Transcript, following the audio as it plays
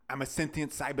I'm a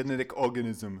sentient cybernetic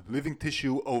organism, living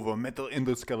tissue over mental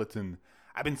endoskeleton.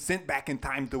 I've been sent back in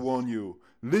time to warn you.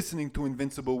 Listening to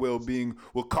Invincible Well-Being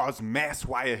will cause mass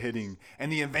wire-hitting and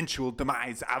the eventual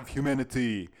demise of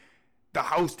humanity. The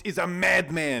host is a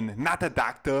madman, not a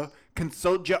doctor.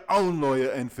 Consult your own lawyer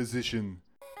and physician.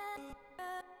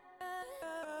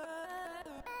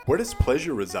 Where does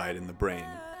pleasure reside in the brain?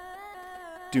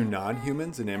 Do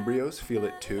non-humans and embryos feel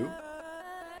it too?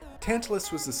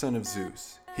 Tantalus was the son of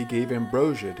Zeus. He gave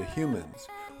ambrosia to humans,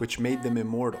 which made them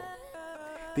immortal.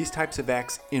 These types of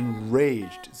acts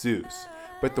enraged Zeus,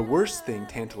 but the worst thing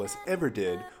Tantalus ever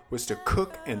did was to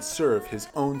cook and serve his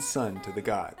own son to the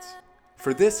gods.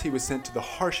 For this he was sent to the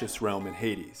harshest realm in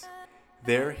Hades.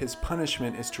 There his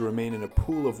punishment is to remain in a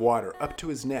pool of water up to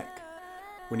his neck.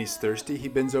 When he's thirsty, he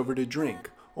bends over to drink,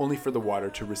 only for the water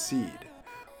to recede.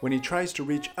 When he tries to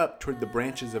reach up toward the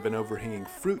branches of an overhanging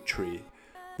fruit tree,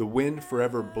 the wind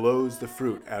forever blows the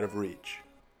fruit out of reach.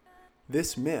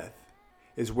 This myth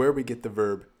is where we get the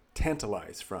verb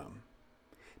tantalize from.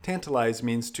 Tantalize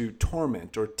means to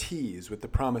torment or tease with the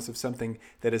promise of something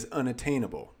that is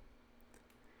unattainable.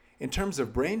 In terms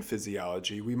of brain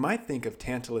physiology, we might think of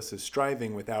Tantalus's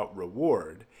striving without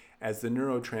reward as the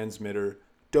neurotransmitter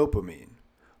dopamine.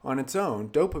 On its own,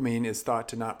 dopamine is thought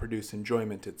to not produce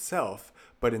enjoyment itself,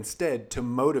 but instead to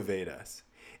motivate us.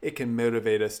 It can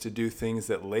motivate us to do things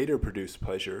that later produce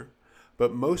pleasure,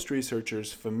 but most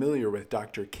researchers familiar with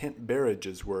Dr. Kent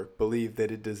Berridge's work believe that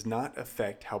it does not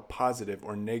affect how positive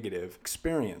or negative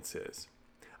experience is,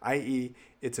 i.e.,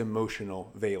 its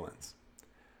emotional valence.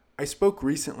 I spoke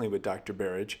recently with Dr.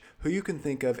 Berridge, who you can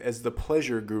think of as the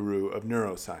pleasure guru of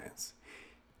neuroscience.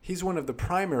 He's one of the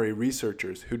primary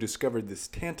researchers who discovered this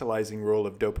tantalizing role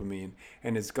of dopamine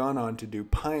and has gone on to do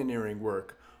pioneering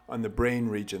work on the brain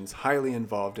regions highly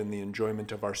involved in the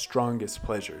enjoyment of our strongest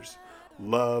pleasures: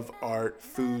 love, art,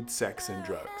 food, sex, and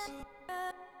drugs.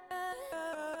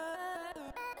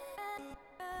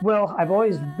 Well, I've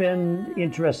always been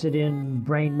interested in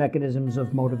brain mechanisms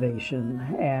of motivation,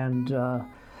 and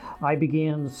I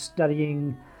began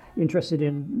studying, interested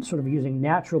in sort of using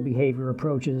natural behavior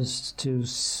approaches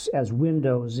as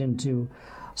windows into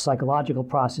psychological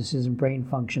processes and brain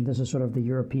function. This is sort of the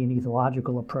European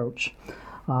ethological approach.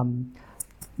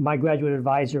 My graduate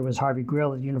advisor was Harvey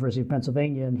Grill at the University of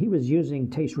Pennsylvania, and he was using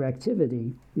taste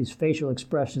reactivity, these facial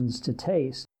expressions to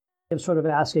taste, and sort of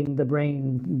asking the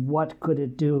brain what could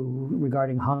it do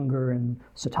regarding hunger and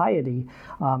satiety,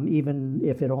 even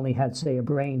if it only had, say, a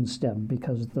brain stem,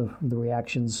 because the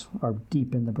reactions are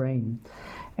deep in the brain.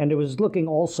 And it was looking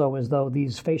also as though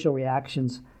these facial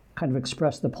reactions kind of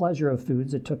express the pleasure of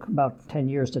foods. It took about 10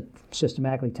 years to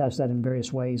systematically test that in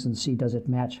various ways and see, does it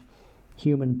match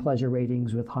human pleasure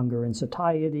ratings with hunger and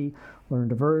satiety,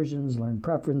 learned aversions, learned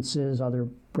preferences, other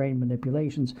brain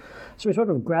manipulations. So we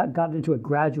sort of got into it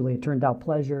gradually. It turned out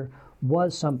pleasure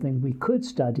was something we could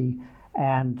study,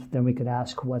 and then we could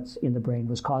ask what's in the brain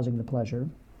was causing the pleasure.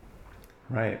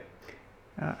 Right.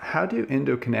 How do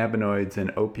endocannabinoids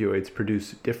and opioids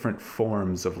produce different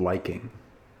forms of liking?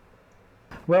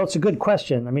 Well, it's a good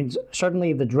question. I mean,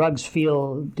 certainly the drugs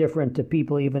feel different to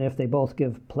people, even if they both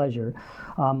give pleasure.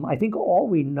 I think all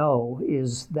we know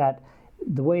is that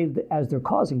the way as they're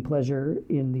causing pleasure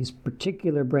in these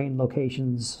particular brain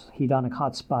locations, hedonic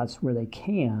hotspots where they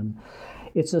can,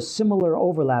 it's a similar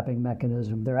overlapping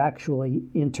mechanism. They're actually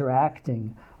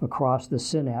interacting across the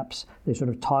synapse. They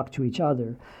sort of talk to each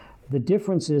other. The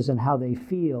differences in how they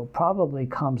feel probably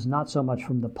comes not so much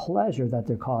from the pleasure that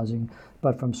they're causing,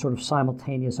 but from sort of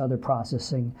simultaneous other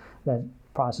processes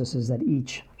that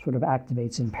each sort of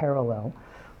activates in parallel,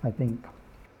 I think.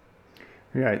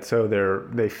 Right, so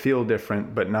they feel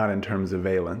different, but not in terms of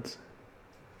valence.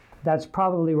 That's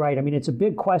probably right. I mean, it's a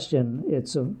big question.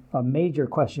 It's a major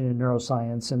question in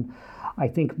neuroscience, and I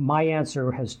think my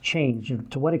answer has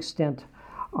changed. To what extent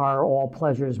are all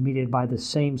pleasures mediated by the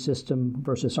same system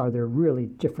versus are there really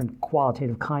different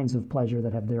qualitative kinds of pleasure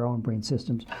that have their own brain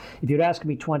systems? If you'd asked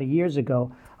me 20 years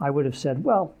ago, I would have said,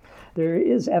 well, there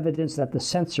is evidence that the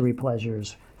sensory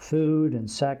pleasures, food and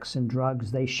sex and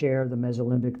drugs, they share the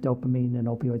mesolimbic dopamine and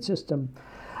opioid system.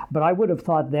 But I would have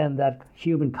thought then that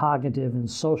human cognitive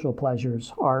and social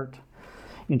pleasures, art,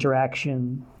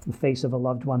 interaction, the face of a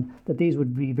loved one, that these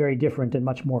would be very different and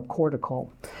much more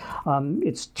cortical.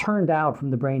 It's turned out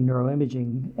from the brain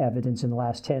neuroimaging evidence in the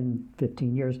last 10,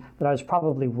 15 years that I was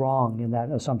probably wrong in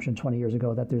that assumption 20 years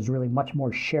ago, that there's really much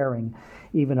more sharing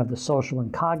even of the social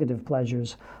and cognitive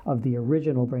pleasures of the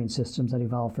original brain systems that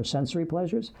evolved for sensory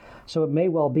pleasures. So it may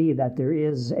well be that there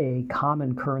is a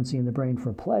common currency in the brain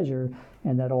for pleasure,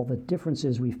 and that all the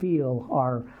differences we feel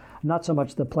are not so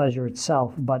much the pleasure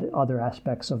itself, but other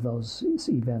aspects of those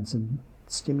events and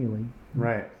stimuli.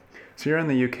 Right. So you're in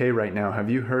the UK right now. Have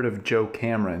you heard of Jo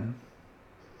Cameron?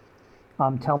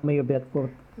 Tell me a bit.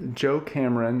 Jo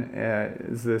Cameron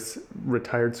is this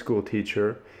retired school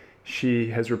teacher. She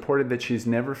has reported that she's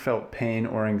never felt pain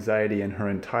or anxiety in her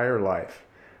entire life.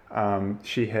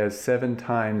 She has 7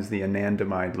 times the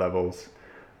anandamide levels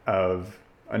of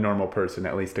a normal person,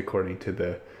 at least according to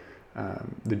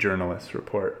the journalist's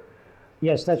report.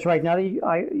 Yes, that's right. Now that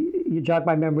you jog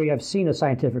my memory, I've seen a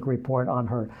scientific report on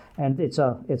her, and it's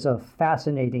a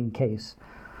fascinating case.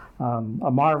 A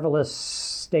marvelous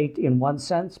state in one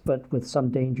sense, but with some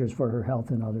dangers for her health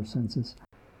in other senses.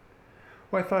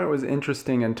 Well, I thought it was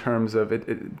interesting in terms of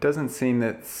it doesn't seem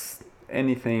that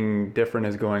anything different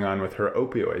is going on with her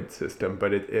opioid system,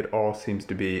 but it all seems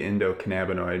to be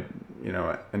endocannabinoid,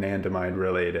 anandamide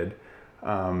related.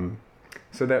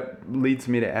 So that leads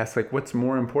me to ask, what's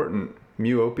more important,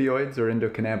 mu opioids or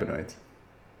endocannabinoids?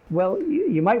 Well,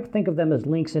 you might think of them as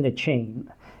links in a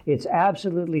chain. It's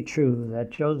absolutely true that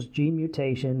Jo's gene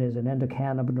mutation is an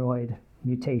endocannabinoid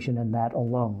mutation, and that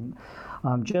alone.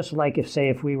 Just like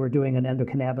if we were doing an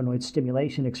endocannabinoid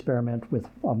stimulation experiment with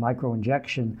a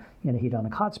microinjection in a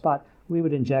hedonic hotspot, we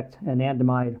would inject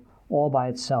anandamide all by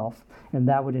itself, and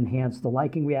that would enhance the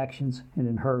liking reactions, and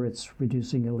in her it's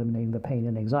eliminating the pain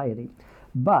and anxiety.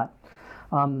 But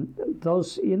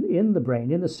those in the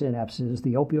brain, in the synapses,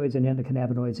 the opioids and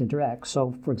endocannabinoids interact.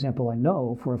 So, for example, I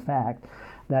know for a fact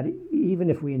that even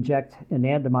if we inject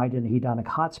anandamide in a hedonic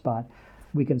hotspot,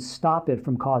 we can stop it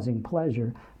from causing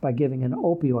pleasure by giving an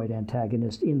opioid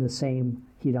antagonist in the same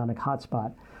hedonic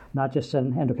hotspot. Not just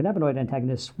an endocannabinoid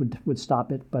antagonist would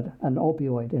stop it, but an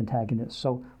opioid antagonist.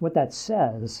 So what that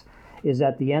says is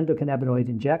that the endocannabinoid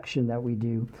injection that we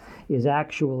do is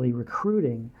actually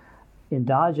recruiting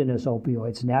endogenous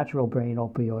opioids, natural brain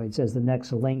opioids, as the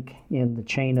next link in the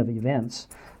chain of events,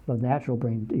 the natural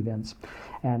brain events.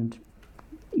 And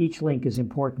each link is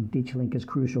important. Each link is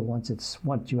crucial. Once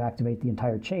you activate the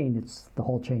entire chain, it's the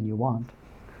whole chain you want.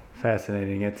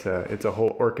 Fascinating. It's a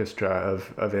whole orchestra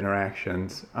of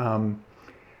interactions.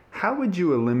 How would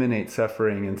you eliminate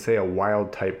suffering in, say, a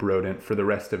wild type rodent for the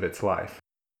rest of its life?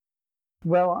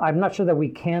 Well, I'm not sure that we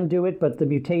can do it, but the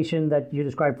mutation that you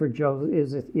described for Jo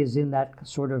is in that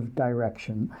sort of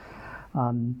direction.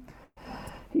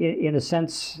 In a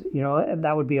sense,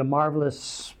 that would be a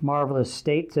marvelous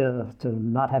state to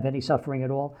not have any suffering at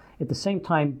all. At the same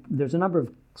time, there's a number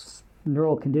of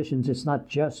neural conditions. It's not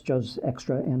just Jo's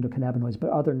extra endocannabinoids, but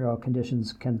other neural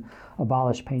conditions can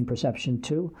abolish pain perception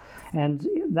too. And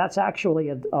that's actually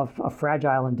a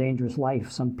fragile and dangerous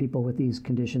life. Some people with these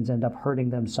conditions end up hurting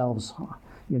themselves,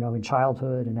 in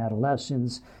childhood and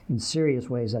adolescence in serious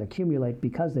ways that accumulate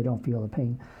because they don't feel the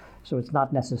pain. So it's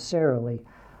not necessarily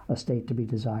a state to be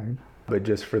desired. But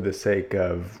just for the sake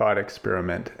of thought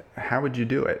experiment, how would you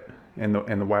do it in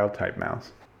the wild type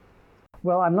mouse?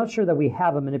 Well, I'm not sure that we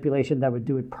have a manipulation that would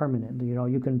do it permanently.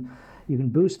 You can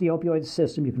boost the opioid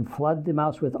system, you can flood the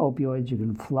mouse with opioids, you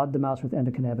can flood the mouse with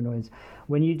endocannabinoids.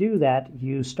 When you do that,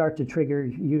 you start to trigger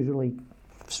usually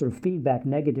sort of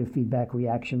negative feedback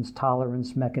reactions,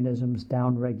 tolerance mechanisms,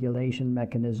 downregulation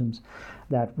mechanisms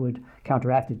that would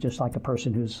counteract it, just like a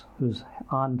person who's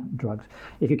on drugs.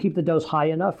 If you keep the dose high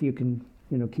enough, you can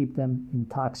keep them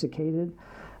intoxicated,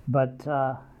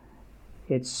 but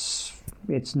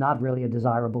it's not really a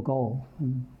desirable goal.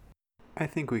 I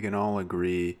think we can all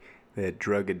agree that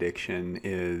drug addiction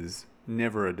is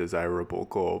never a desirable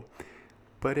goal.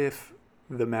 But if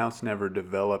the mouse never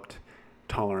developed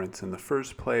tolerance in the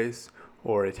first place,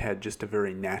 or it had just a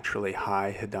very naturally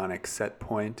high hedonic set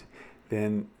point,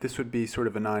 then this would be sort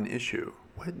of a non-issue.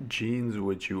 What genes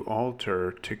would you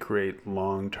alter to create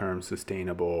long-term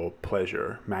sustainable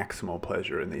pleasure, maximal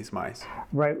pleasure in these mice?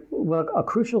 Right. Well, a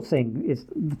crucial thing is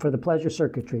for the pleasure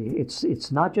circuitry,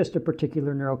 it's not just a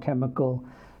particular neurochemical,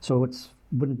 so it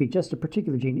wouldn't be just a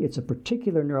particular gene, it's a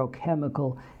particular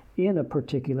neurochemical in a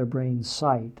particular brain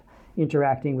site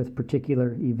interacting with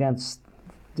particular events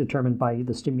determined by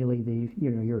the stimuli,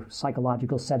 your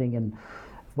psychological setting and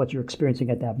what you're experiencing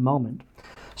at that moment.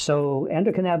 So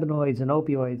endocannabinoids and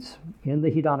opioids in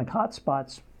the hedonic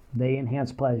hotspots, they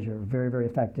enhance pleasure very, very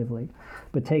effectively.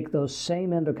 But take those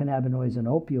same endocannabinoids and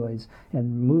opioids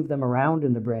and move them around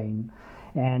in the brain,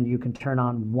 and you can turn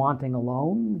on wanting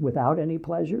alone without any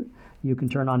pleasure. You can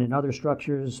turn on in other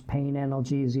structures, pain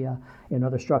analgesia. In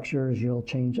other structures, you'll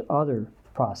change other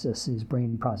processes,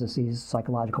 brain processes,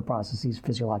 psychological processes,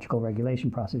 physiological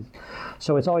regulation processes.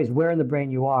 So it's always where in the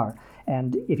brain you are.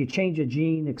 And if you change a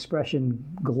gene expression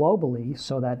globally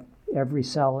so that every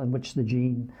cell in which the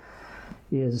gene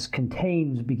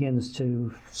begins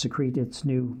to secrete its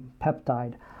new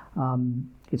peptide,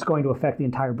 it's going to affect the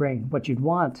entire brain. What you'd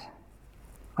want,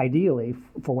 ideally,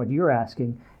 for what you're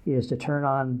asking, is to turn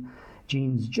on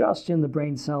genes just in the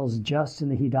brain cells, just in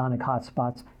the hedonic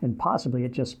hotspots, and possibly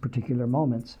at just particular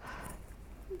moments.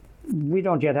 We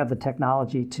don't yet have the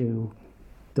technology to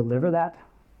deliver that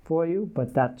for you,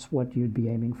 but that's what you'd be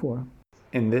aiming for.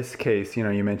 In this case,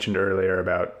 you mentioned earlier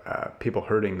about people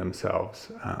hurting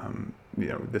themselves.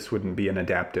 This wouldn't be an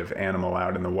adaptive animal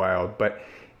out in the wild, but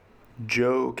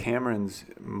Joe Cameron's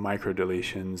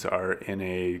microdeletions are in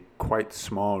a quite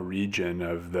small region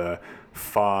of the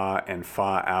Fa and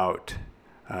Fa out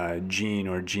gene,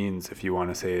 or genes, if you want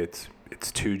to say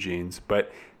it's two genes.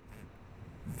 But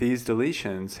these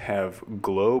deletions have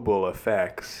global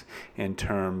effects in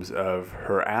terms of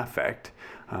her affect.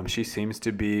 She seems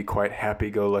to be quite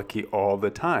happy-go-lucky all the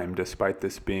time, despite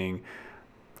this being,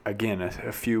 again,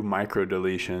 a few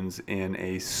microdeletions in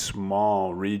a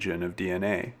small region of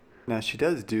DNA. Now, she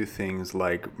does do things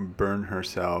like burn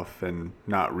herself and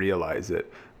not realize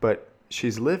it, but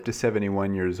she's lived to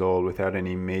 71 years old without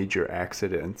any major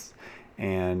accidents.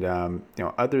 And,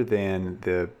 other than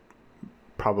the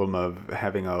problem of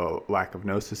having a lack of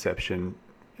nociception,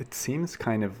 it seems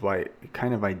kind of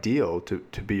ideal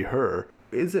to be her.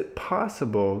 Is it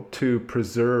possible to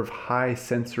preserve high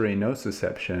sensory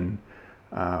nociception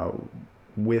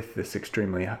with this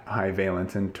extremely high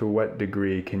valence, and to what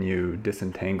degree can you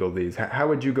disentangle these? How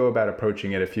would you go about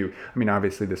approaching it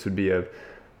obviously this would be a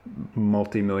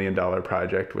multi-million-dollar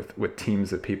project with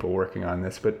teams of people working on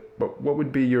this, but what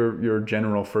would be your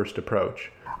general first approach?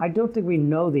 I don't think we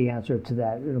know the answer to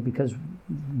that, because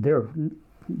they're,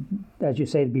 as you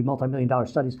say, to be multi-million-dollar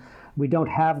studies. We don't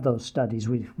have those studies.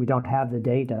 We don't have the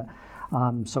data,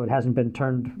 so it hasn't been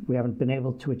turned. We haven't been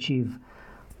able to achieve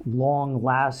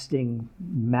long-lasting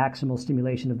maximal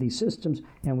stimulation of these systems,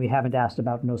 and we haven't asked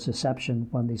about nociception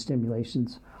when these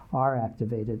stimulations are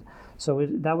activated. So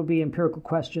that would be empirical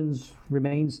questions,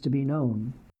 remains to be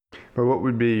known. But what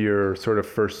would be your sort of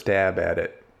first stab at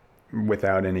it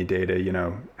without any data,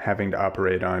 having to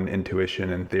operate on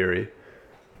intuition and theory?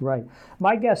 Right.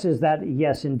 My guess is that,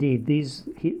 yes, indeed,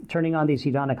 turning on these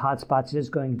hedonic hotspots is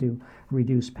going to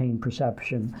reduce pain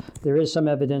perception. There is some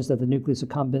evidence that the nucleus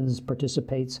accumbens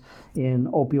participates in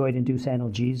opioid-induced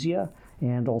analgesia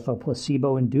and also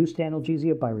placebo-induced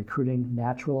analgesia by recruiting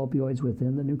natural opioids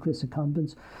within the nucleus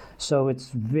accumbens. So it's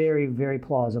very, very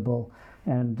plausible,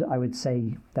 and I would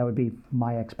say that would be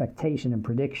my expectation and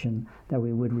prediction that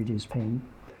we would reduce pain.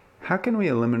 How can we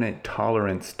eliminate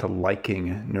tolerance to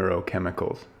liking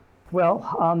neurochemicals?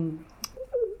 Well,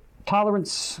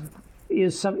 tolerance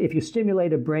is if you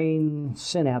stimulate a brain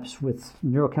synapse with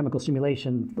neurochemical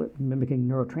stimulation, mimicking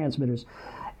neurotransmitters,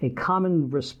 a common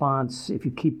response, if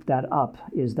you keep that up,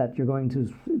 is that you're going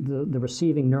to, the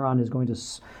receiving neuron is going to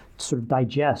sort of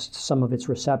digest some of its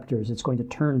receptors. It's going to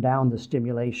turn down the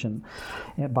stimulation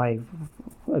by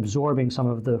absorbing some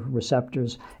of the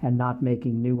receptors and not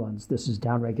making new ones. This is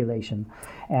downregulation.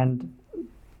 And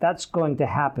that's going to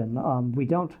happen.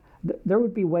 There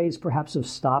would be ways perhaps of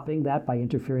stopping that by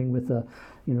interfering with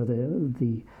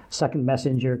the second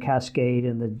messenger cascade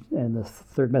and the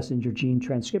third messenger gene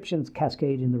transcription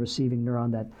cascade in the receiving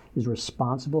neuron that is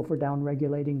responsible for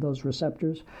downregulating those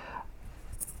receptors.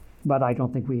 But I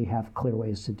don't think we have clear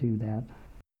ways to do that.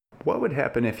 What would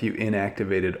happen if you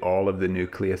inactivated all of the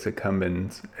nucleus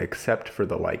accumbens except for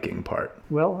the liking part?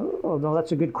 Well, no,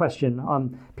 that's a good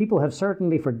question. People have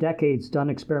certainly for decades done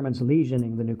experiments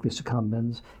lesioning the nucleus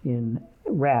accumbens in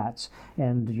rats.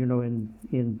 And,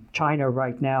 in China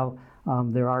right now,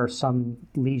 there are some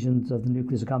lesions of the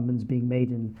nucleus accumbens being made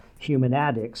in human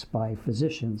addicts by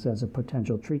physicians as a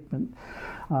potential treatment.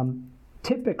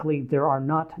 Typically, there are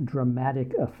not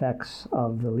dramatic effects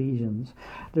of the lesions.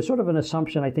 There's sort of an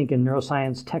assumption, I think, in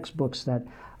neuroscience textbooks that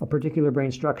a particular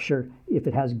brain structure, if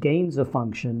it has gains of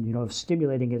function, if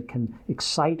stimulating it can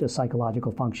excite a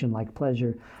psychological function like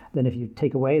pleasure, then if you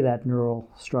take away that neural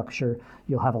structure,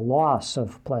 you'll have a loss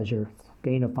of pleasure,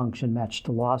 gain of function matched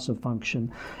to loss of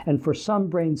function. And for some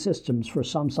brain systems, for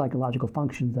some psychological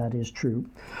functions, that is true.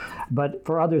 But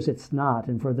for others, it's not.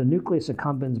 And for the nucleus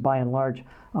accumbens, by and large,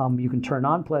 you can turn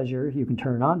on pleasure, you can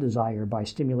turn on desire by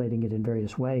stimulating it in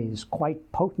various ways,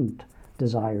 quite potent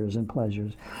desires and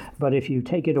pleasures. But if you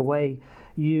take it away,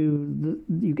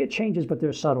 you get changes, but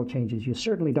they're subtle changes. You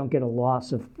certainly don't get a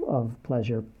loss of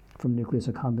pleasure from nucleus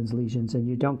accumbens lesions, and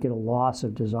you don't get a loss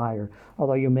of desire,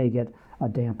 although you may get a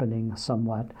dampening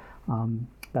somewhat.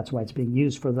 That's why it's being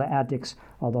used for the addicts,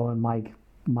 although in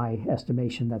my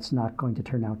estimation, that's not going to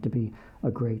turn out to be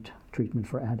a great treatment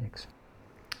for addicts.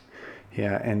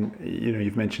 Yeah, and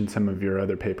you've mentioned some of your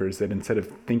other papers that instead of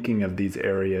thinking of these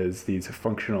areas, these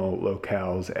functional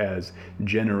locales as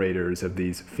generators of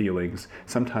these feelings,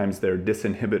 sometimes they're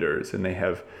disinhibitors and they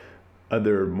have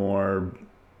other more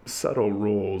subtle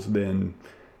rules than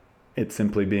it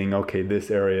simply being, okay,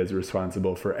 this area is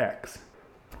responsible for X.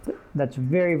 That's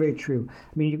very, very true.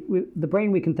 I mean, the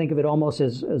brain, we can think of it almost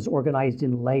as organized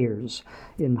in layers,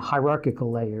 in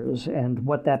hierarchical layers. And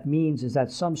what that means is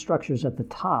that some structures at the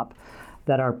top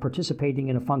that are participating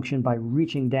in a function by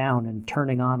reaching down and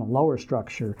turning on a lower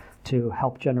structure to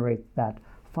help generate that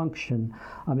function.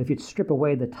 If you strip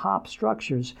away the top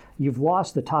structures, you've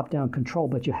lost the top-down control,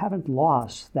 but you haven't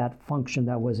lost that function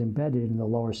that was embedded in the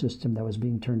lower system that was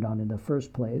being turned on in the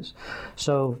first place.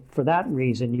 So for that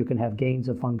reason, you can have gains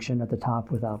of function at the top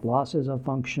without losses of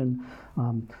function.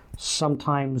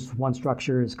 Sometimes one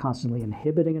structure is constantly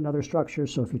inhibiting another structure.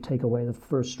 So if you take away the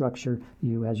first structure,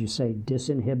 you, as you say,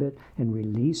 disinhibit and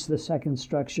release the second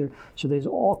structure. So there's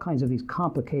all kinds of these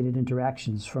complicated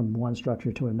interactions from one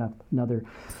structure to another,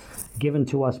 given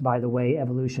to us by the way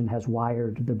evolution has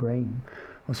wired the brain.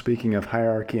 Well, speaking of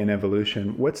hierarchy and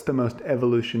evolution, what's the most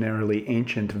evolutionarily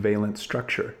ancient valence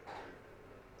structure?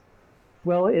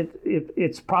 Well,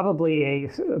 it's probably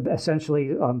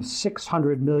essentially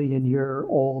 600 million year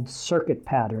old circuit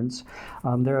patterns.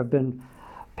 There have been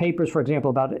papers, for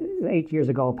example, about 8 years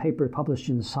ago, a paper published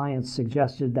in Science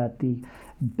suggested that the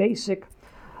basic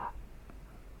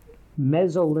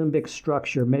mesolimbic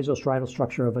structure, mesostriatal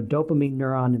structure of a dopamine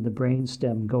neuron in the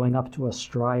brainstem going up to a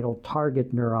striatal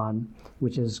target neuron,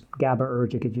 which is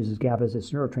GABAergic, it uses GABA as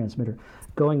its neurotransmitter,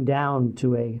 going down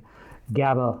to a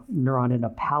GABA neuron in a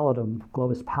pallidum,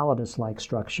 globus pallidus-like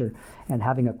structure, and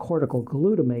having a cortical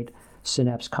glutamate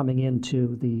synapse coming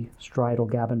into the striatal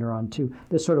GABA neuron too.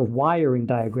 This sort of wiring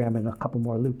diagram in a couple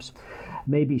more loops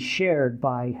may be shared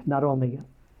by not only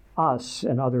us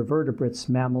and other vertebrates,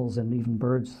 mammals, and even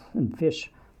birds and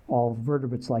fish, all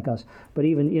vertebrates like us, but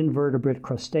even invertebrate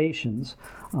crustaceans,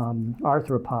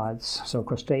 arthropods, so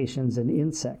crustaceans and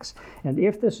insects. And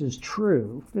if this is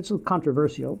true, it's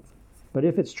controversial, but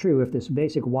if it's true, if this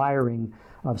basic wiring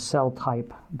of cell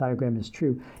type diagram is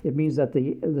true, it means that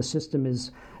the system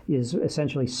is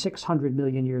essentially 600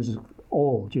 million years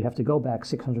old. You'd have to go back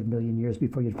 600 million years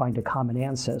before you'd find a common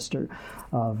ancestor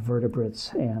of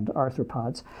vertebrates and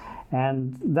arthropods.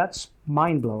 And that's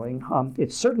mind-blowing.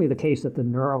 It's certainly the case that the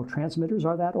neurotransmitters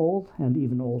are that old and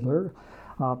even older.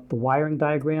 The wiring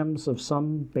diagrams of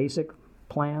some basic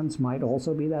plans might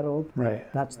also be that old.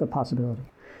 Right. That's the possibility.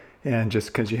 And just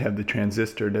because you have the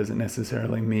transistor doesn't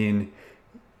necessarily mean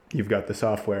you've got the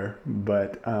software,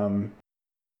 but...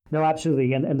 No,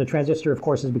 absolutely. And the transistor, of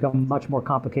course, has become much more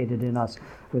complicated in us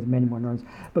with many more neurons.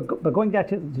 But going back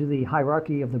to the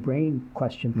hierarchy of the brain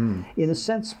question, in a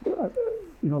sense,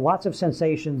 lots of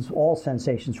sensations, all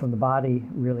sensations from the body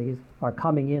really are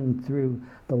coming in through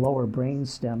the lower brain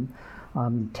stem.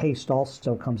 Taste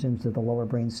also comes into the lower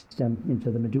brain stem,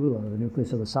 into the medulla, the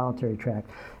nucleus of the solitary tract,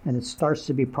 and it starts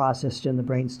to be processed in the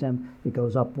brain stem. It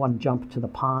goes up one jump to the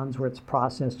pons, where it's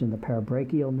processed in the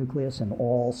parabrachial nucleus, and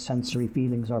all sensory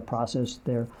feelings are processed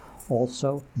there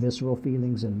also, visceral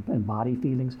feelings and body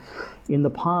feelings. In the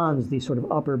pons, the sort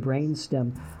of upper brain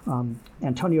stem,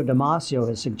 Antonio Damasio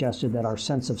has suggested that our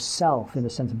sense of self, in a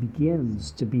sense,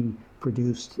 begins to be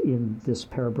produced in this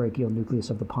parabrachial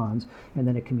nucleus of the pons, and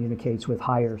then it communicates with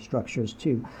higher structures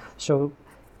too. So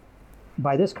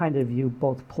by this kind of view,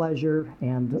 both pleasure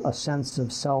and a sense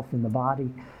of self in the body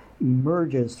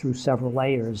emerges through several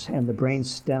layers, and the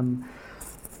brainstem,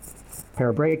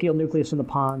 parabrachial nucleus in the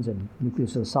pons and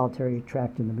nucleus of the solitary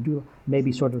tract in the medulla may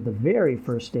be sort of the very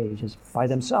first stages. By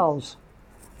themselves,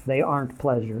 they aren't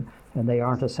pleasure, and they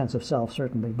aren't a sense of self,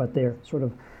 certainly, but they're sort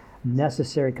of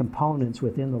necessary components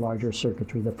within the larger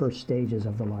circuitry, the first stages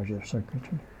of the larger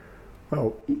circuitry.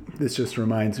 Well, this just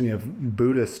reminds me of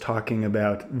Buddhists talking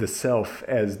about the self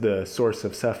as the source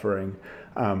of suffering.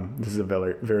 This is a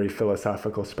very, very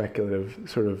philosophical, speculative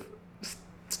sort of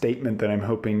statement that I'm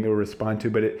hoping you'll respond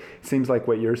to, but it seems like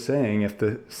what you're saying, if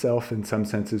the self in some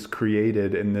sense is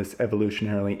created in this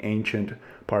evolutionarily ancient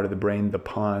part of the brain, the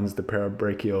pons, the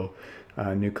parabrachial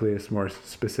nucleus more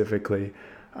specifically,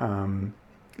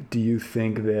 do you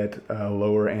think that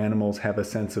lower animals have a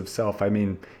sense of self? I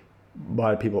mean, a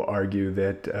lot of people argue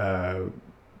that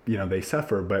they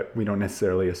suffer, but we don't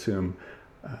necessarily assume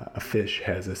a fish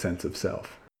has a sense of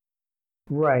self.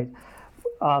 Right.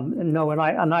 No,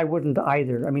 and I wouldn't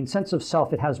either. I mean, sense of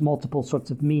self, it has multiple sorts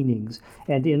of meanings.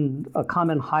 And in a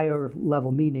common higher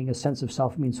level meaning, a sense of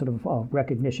self means sort of a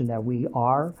recognition that we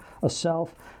are a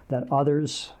self, that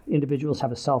others, individuals,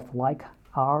 have a self like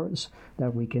ours,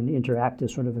 that we can interact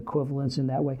as sort of equivalents in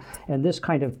that way. And this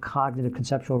kind of cognitive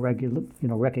conceptual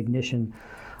recognition,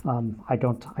 I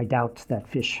doubt that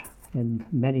fish and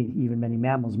even many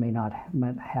mammals may not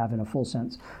have in a full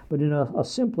sense. But in a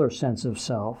simpler sense of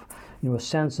self, a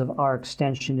sense of our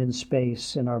extension in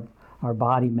space and our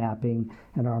body mapping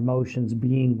and our emotions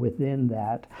being within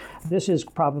that. This is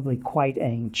probably quite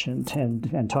ancient,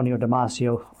 and Antonio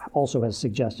Damasio also has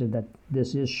suggested that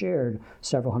this is shared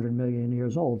several hundred million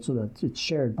years old, so that it's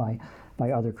shared by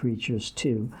other creatures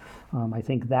too. I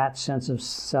think that sense of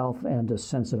self and a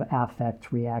sense of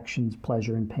affect, reactions,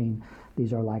 pleasure and pain,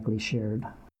 these are likely shared.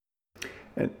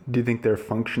 And do you think they're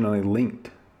functionally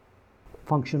linked?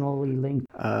 Functionally linked?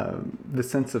 The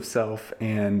sense of self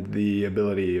and the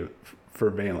ability for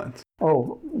valence.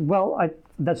 Oh, well,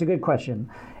 that's a good question.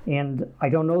 And I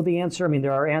don't know the answer. I mean,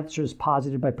 there are answers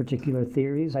posited by particular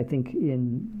theories. I think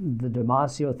in the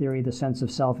Damasio theory, the sense of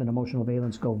self and emotional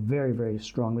valence go very, very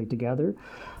strongly together.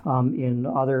 In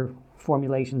other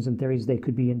formulations and theories, they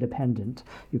could be independent.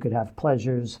 You could have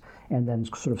pleasures and then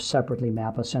sort of separately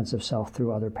map a sense of self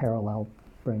through other parallel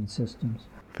brain systems.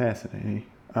 Fascinating.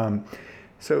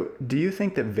 So do you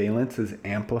think that valence is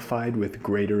amplified with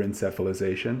greater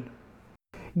encephalization?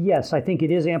 Yes, I think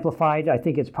it is amplified. I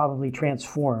think it's probably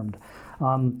transformed.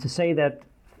 To say that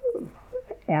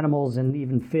animals and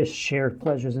even fish share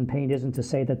pleasures and pain isn't to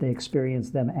say that they experience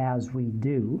them as we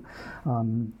do.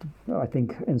 I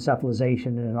think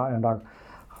encephalization and our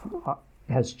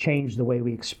has changed the way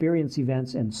we experience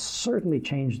events and certainly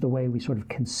changed the way we sort of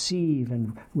conceive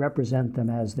and represent them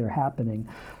as they're happening.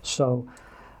 So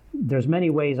there's many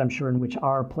ways, I'm sure, in which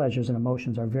our pleasures and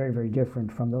emotions are very, very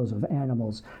different from those of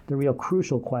animals. The real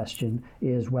crucial question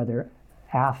is whether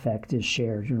affect is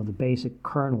shared, the basic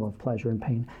kernel of pleasure and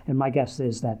pain. And my guess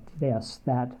is that, yes,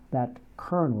 that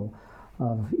kernel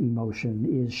of emotion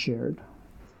is shared.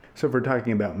 So if we're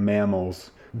talking about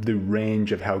mammals, the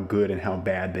range of how good and how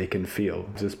bad they can feel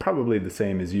is probably the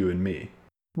same as you and me.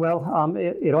 Well,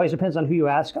 it always depends on who you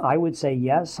ask. I would say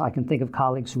yes. I can think of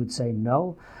colleagues who would say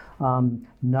no.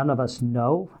 None of us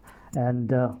know,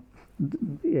 and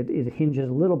it hinges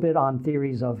a little bit on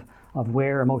theories of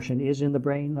where emotion is in the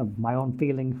brain. My own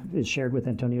feeling is shared with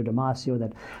Antonio Damasio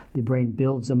that the brain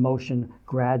builds emotion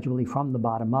gradually from the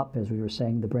bottom up, as we were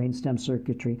saying, the brainstem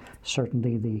circuitry,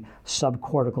 certainly the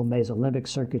subcortical mesolimbic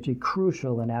circuitry,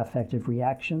 crucial in affective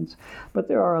reactions. But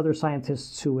there are other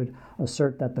scientists who would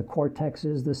assert that the cortex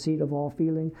is the seat of all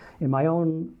feeling. In my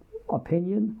own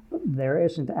opinion, there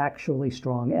isn't actually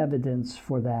strong evidence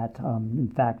for that.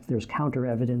 In fact, there's counter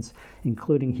evidence,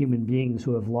 including human beings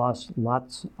who have lost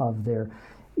lots of their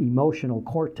emotional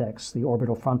cortex, the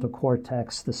orbital frontal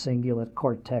cortex, the cingulate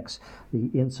cortex,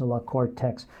 the insula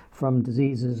cortex, from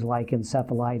diseases like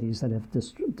encephalitis that have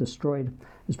destroyed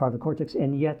this part of the cortex,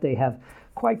 and yet they have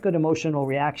quite good emotional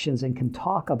reactions and can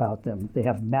talk about them. They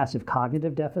have massive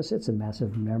cognitive deficits and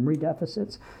massive memory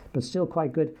deficits, but still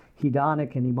quite good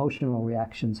hedonic and emotional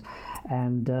reactions.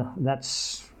 And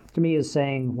that's, to me, is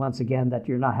saying, once again, that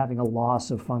you're not having a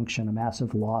loss of function, a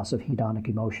massive loss of hedonic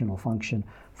emotional function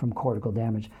from cortical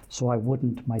damage. So I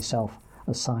wouldn't myself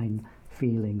assign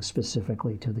feeling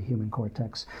specifically to the human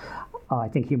cortex. I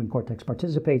think human cortex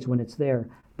participates when it's there,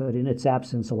 but in its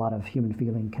absence, a lot of human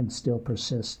feeling can still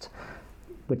persist,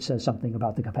 which says something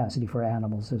about the capacity for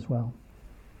animals as well.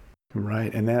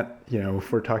 Right, and that,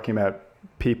 if we're talking about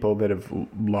people that have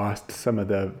lost some of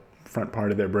the front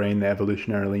part of their brain, the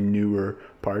evolutionarily newer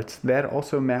parts, that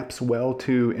also maps well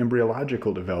to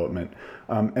embryological development.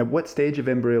 At what stage of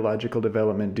embryological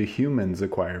development do humans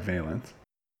acquire valence?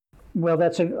 Well,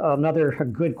 that's another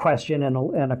good question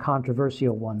and a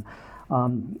controversial one.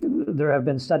 There have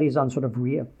been studies on sort of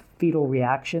fetal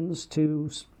reactions to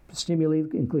stimuli,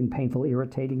 including painful,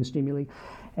 irritating stimuli.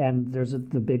 And there's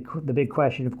the big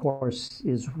question, of course,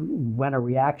 is when a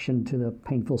reaction to the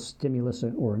painful stimulus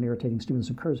or an irritating stimulus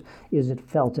occurs, is it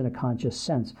felt in a conscious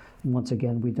sense? And once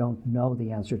again, we don't know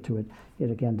the answer to it. It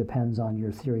again depends on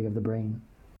your theory of the brain.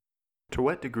 To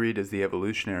what degree does the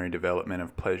evolutionary development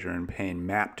of pleasure and pain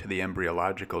map to the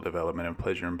embryological development of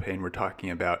pleasure and pain? We're talking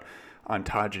about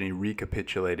ontogeny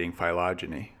recapitulating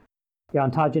phylogeny. Yeah,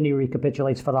 ontogeny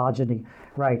recapitulates phylogeny,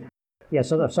 right. Yeah,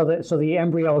 so the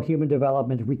embryo human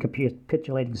development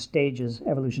recapitulating stages,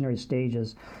 evolutionary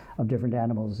stages of different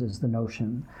animals is the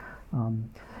notion.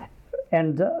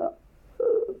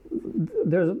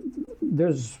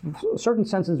 There's certain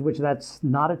senses in which that's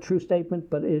not a true statement,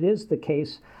 but it is the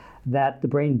case that the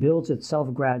brain builds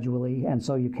itself gradually, and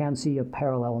so you can see a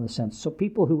parallel in a sense. So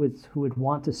people who would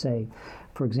want to say,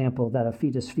 for example, that a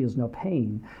fetus feels no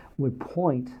pain would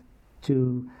point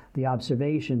to the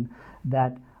observation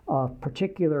that a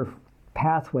particular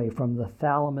pathway from the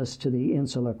thalamus to the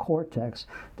insular cortex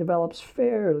develops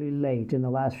fairly late in the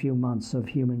last few months of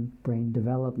human brain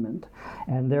development.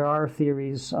 And there are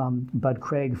theories, Bud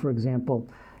Craig, for example,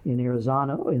 in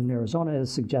Arizona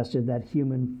has suggested that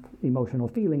human emotional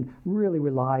feeling really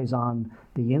relies on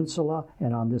the insula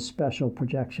and on this special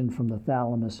projection from the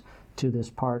thalamus to this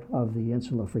part of the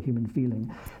insula for human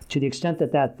feeling. To the extent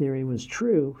that that theory was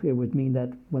true, it would mean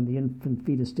that when the infant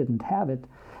fetus didn't have it,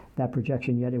 that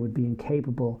projection, yet it would be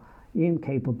incapable in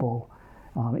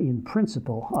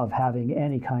principle of having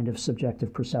any kind of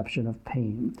subjective perception of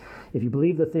pain. If you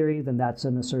believe the theory, then that's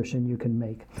an assertion you can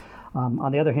make.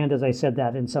 On the other hand, as I said,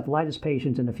 that encephalitis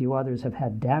patients and a few others have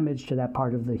had damage to that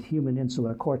part of the human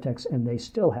insular cortex, and they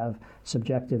still have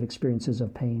subjective experiences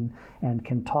of pain and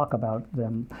can talk about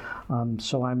them.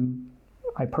 So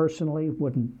I personally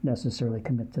wouldn't necessarily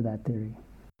commit to that theory.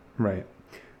 Right.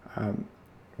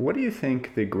 What do you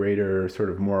think the greater sort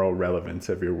of moral relevance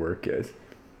of your work is?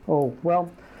 Oh,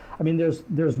 well, I mean,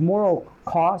 there's moral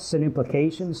costs and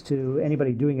implications to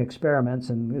anybody doing experiments,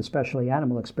 and especially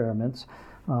animal experiments.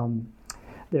 In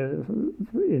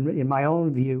my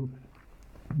own view,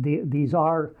 these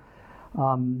are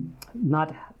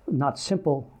not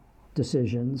simple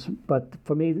decisions, but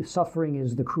for me, suffering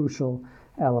is the crucial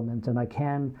element, and I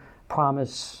can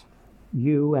promise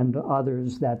you and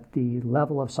others that the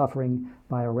level of suffering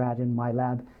by a rat in my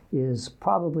lab is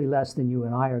probably less than you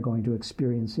and I are going to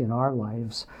experience in our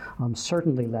lives,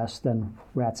 certainly less than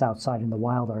rats outside in the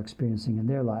wild are experiencing in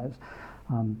their lives.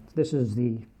 This is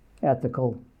the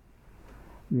ethical,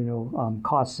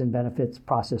 costs and benefits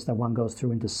process that one goes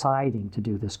through in deciding to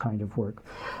do this kind of work.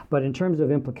 But in terms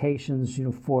of implications,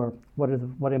 for what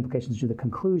implications do the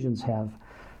conclusions have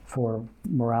for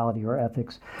morality or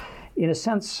ethics? In a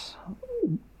sense,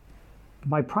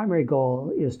 my primary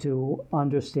goal is to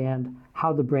understand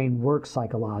how the brain works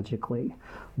psychologically.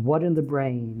 What in the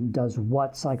brain does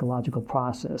what psychological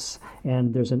process?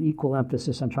 And there's an equal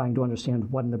emphasis on trying to understand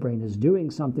what in the brain is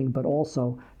doing something, but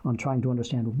also on trying to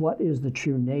understand what is the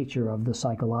true nature of the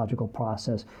psychological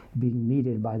process being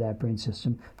needed by that brain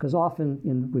system. Because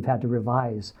often we've had to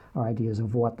revise our ideas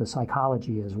of what the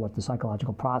psychology is, what the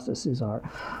psychological processes are.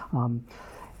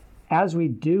 As we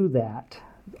do that,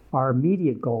 our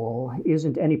immediate goal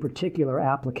isn't any particular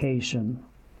application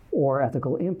or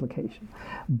ethical implication.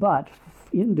 But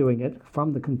in doing it,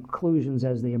 from the conclusions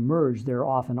as they emerge, there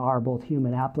often are both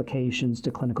human applications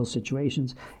to clinical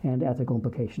situations and ethical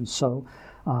implications. So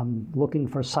looking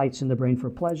for sites in the brain for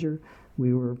pleasure,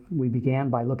 we began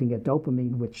by looking at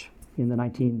dopamine, which in the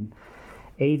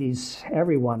 1980s,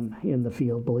 everyone in the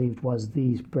field believed was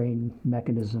the brain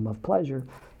mechanism of pleasure.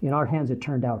 In our hands, it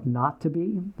turned out not to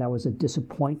be. That was a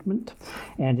disappointment.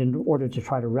 And in order to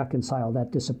try to reconcile that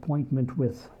disappointment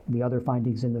with the other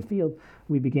findings in the field,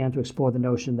 we began to explore the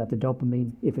notion that the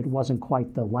dopamine, if it wasn't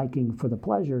quite the liking for the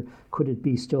pleasure, could it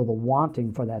be still the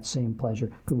wanting for that same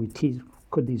pleasure?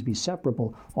 Could these be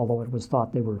separable? Although it was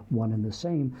thought they were one and the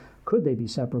same, could they be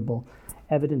separable?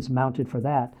 Evidence mounted for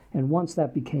that. And once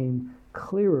that became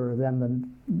clearer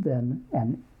than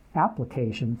an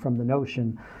application from the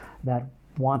notion that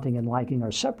wanting and liking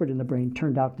are separate in the brain,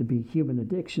 turned out to be human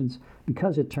addictions,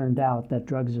 because it turned out that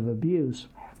drugs of abuse,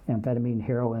 amphetamine,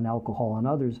 heroin, alcohol, and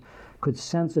others, could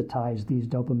sensitize these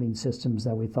dopamine systems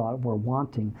that we thought were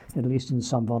wanting, at least in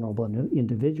some vulnerable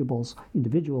individuals,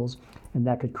 and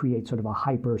that could create sort of a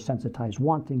hyper-sensitized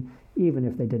wanting, even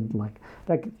if they didn't like.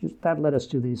 That led us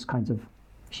to these kinds of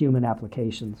human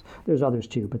applications. There's others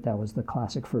too, but that was the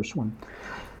classic first one.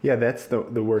 Yeah, that's the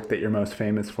work that you're most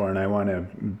famous for, and I want to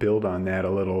build on that a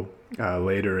little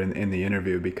later in the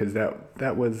interview, because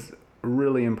that was a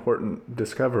really important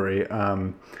discovery.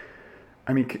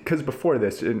 Because before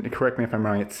this, and correct me if I'm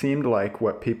wrong, it seemed like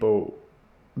the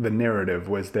narrative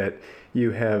was that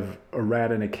you have a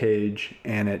rat in a cage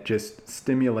and it just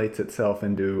stimulates itself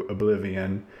into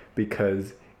oblivion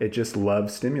because it just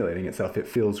loves stimulating itself. It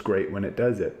feels great when it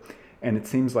does it. And it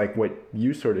seems like what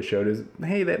you sort of showed is,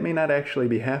 hey, that may not actually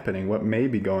be happening. What may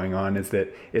be going on is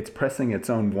that it's pressing its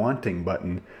own wanting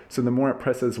button. So the more it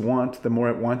presses want, the more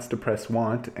it wants to press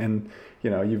want. And,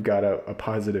 you've got a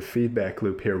positive feedback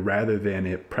loop here rather than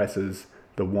it presses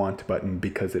the want button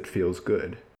because it feels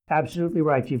good. Absolutely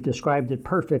right. You've described it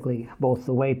perfectly, both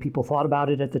the way people thought about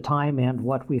it at the time and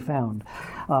what we found.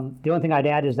 The only thing I'd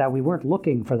add is that we weren't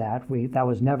looking for that. That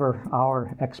was never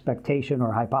our expectation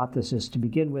or hypothesis to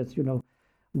begin with.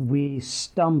 We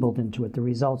stumbled into it. The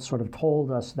results sort of told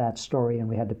us that story, and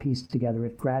we had to piece together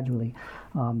it gradually.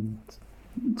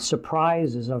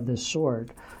 surprises of this sort.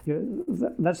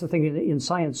 That's the thing. In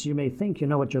science, you may think you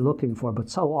know what you're looking for, but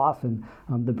so often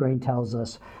the brain tells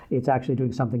us it's actually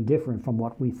doing something different from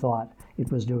what we thought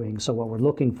it was doing. So what we're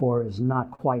looking for is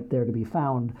not quite there to be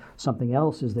found. Something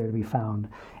else is there to be found.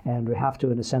 And we have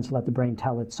to, in a sense, let the brain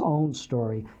tell its own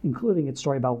story, including its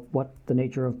story about what the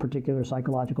nature of particular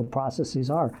psychological processes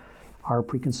are. Our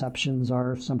preconceptions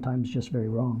are sometimes just very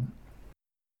wrong.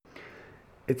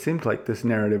 It seemed like this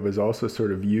narrative was also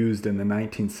sort of used in the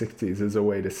 1960s as a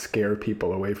way to scare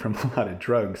people away from a lot of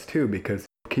drugs too, because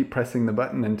keep pressing the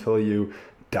button until you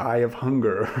die of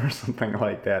hunger or something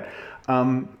like that.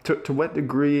 To what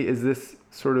degree is this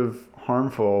sort of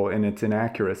harmful in its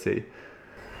inaccuracy?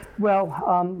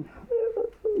 Well,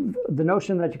 the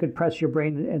notion that you could press your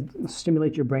brain and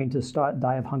stimulate your brain to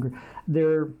die of hunger,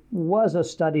 there was a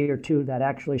study or two that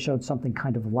actually showed something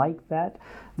kind of like that.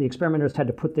 The experimenters had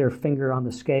to put their finger on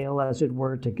the scale, as it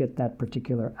were, to get that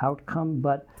particular outcome,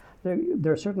 but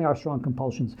there certainly are strong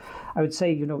compulsions. I would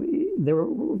say, we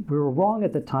were wrong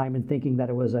at the time in thinking that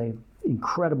it was a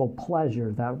incredible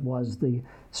pleasure that was the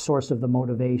source of the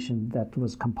motivation that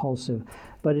was compulsive.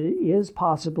 But it is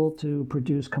possible to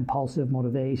produce compulsive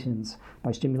motivations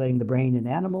by stimulating the brain in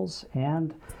animals,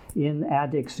 and in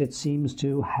addicts it seems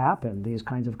to happen, these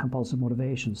kinds of compulsive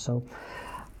motivations. So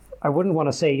I wouldn't want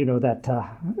to say, that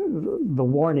the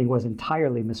warning was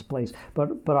entirely misplaced,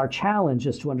 but our challenge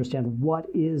is to understand what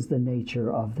is the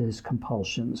nature of these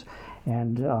compulsions.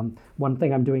 And one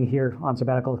thing I'm doing here on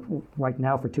sabbatical right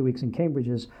now for 2 weeks in Cambridge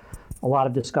is a lot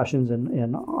of discussions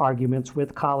and arguments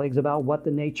with colleagues about what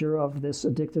the nature of this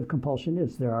addictive compulsion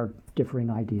is. There are differing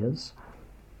ideas.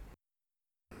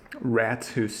 Rats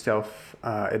who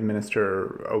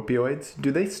self-administer opioids,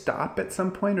 do they stop at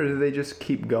some point, or do they just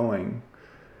keep going?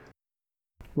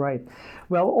 Right.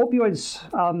 Well, opioids,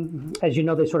 as you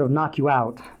know, they sort of knock you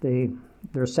out.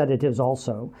 They're sedatives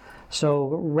also.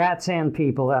 So rats and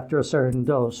people, after a certain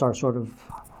dose,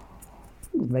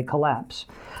 they collapse.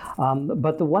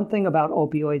 But the one thing about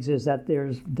opioids is that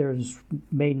there's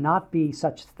may not be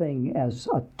such thing as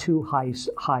a too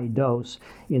high dose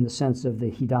in the sense of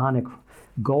the hedonic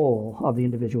goal of the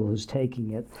individual who's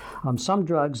taking it. Some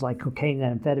drugs like cocaine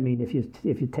and amphetamine,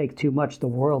 if you take too much, the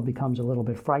world becomes a little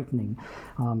bit frightening.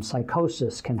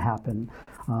 Psychosis can happen.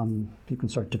 You can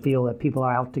start to feel that people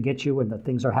are out to get you and that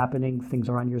things are happening, things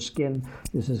are on your skin.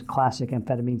 This is classic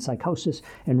amphetamine psychosis.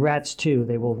 And rats too,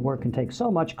 they will work and take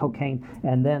so much cocaine,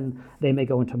 and then they may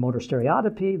go into motor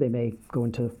stereotypy, they may go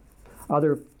into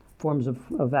other forms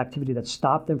of activity that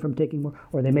stop them from taking more,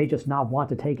 or they may just not want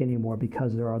to take anymore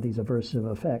because there are these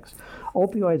aversive effects.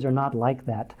 Opioids are not like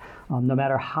that. No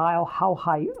matter how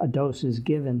high a dose is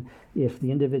given, if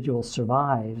the individual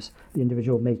survives, the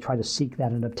individual may try to seek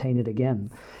that and obtain it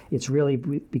again. It's really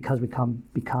because we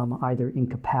become either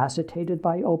incapacitated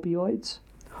by opioids,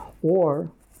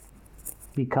 or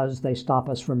because they stop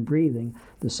us from breathing.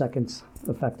 The second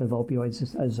effect of opioids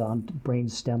is on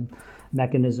brainstem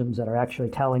mechanisms that are actually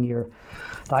telling your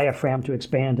diaphragm to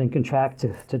expand and contract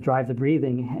to drive the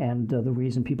breathing. And the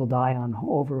reason people die on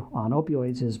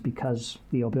opioids is because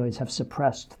the opioids have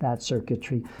suppressed that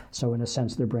circuitry. So in a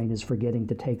sense, their brain is forgetting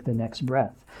to take the next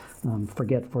breath.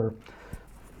 Forget for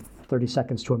 30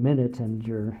 seconds to a minute, and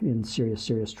you're in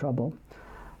serious trouble.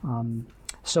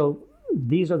 So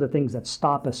these are the things that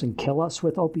stop us and kill us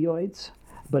with opioids,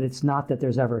 but it's not that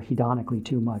there's ever hedonically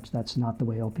too much. That's not the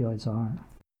way opioids are.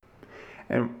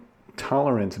 And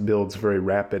tolerance builds very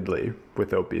rapidly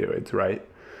with opioids, right?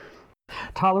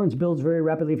 Tolerance builds very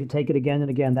rapidly if you take it again and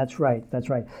again. That's right.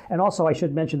 And also I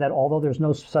should mention that although there's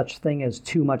no such thing as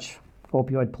too much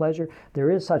opioid pleasure, there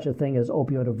is such a thing as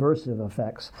opioid aversive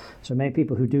effects. So many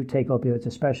people who do take opioids,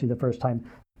 especially the first time,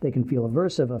 they can feel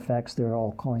aversive effects. There are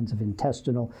all kinds of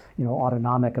intestinal,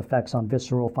 autonomic effects on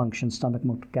visceral function, stomach,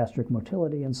 gastric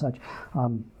motility and such.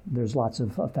 There's lots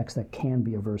of effects that can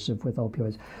be aversive with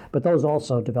opioids. But those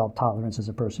also develop tolerance as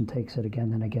a person takes it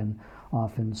again and again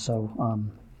often. So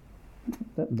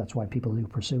that's why people do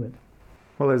pursue it.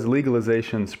 Well, as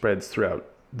legalization spreads throughout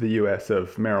the U.S.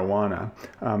 of marijuana,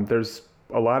 there's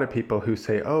a lot of people who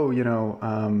say,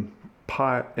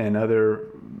 pot and other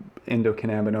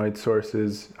endocannabinoid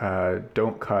sources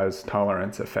don't cause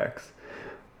tolerance effects.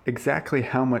 Exactly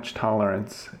how much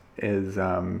tolerance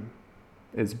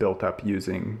is built up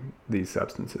using these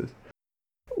substances?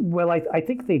 Well, I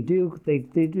think they do. They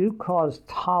do cause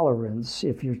tolerance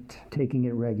if you're taking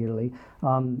it regularly.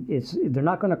 They're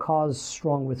not going to cause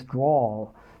strong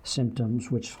withdrawal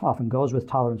symptoms, which often goes with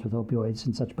tolerance with opioids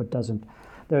and such, but doesn't.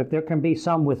 There can be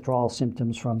some withdrawal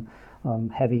symptoms from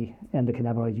heavy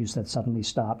endocannabinoid use that suddenly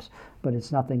stops, but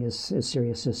it's nothing as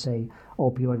serious as, say,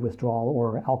 opioid withdrawal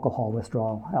or alcohol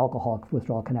withdrawal. Alcohol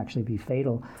withdrawal can actually be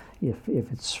fatal if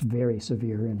it's very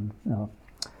severe in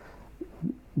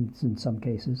some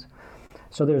cases.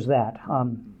 So there's that.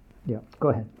 Yeah, go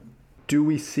ahead. Do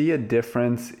we see a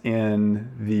difference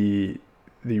in the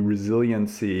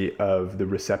resiliency of the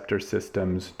receptor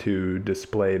systems to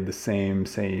display the same,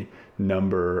 say,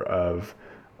 number of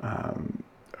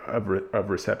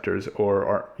receptors,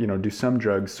 or do some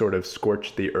drugs sort of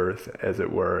scorch the earth, as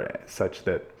it were, such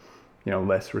that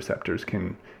less receptors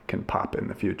can pop in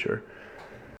the future?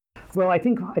 Well, I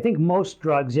think most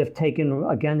drugs, if taken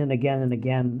again and again and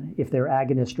again, if they're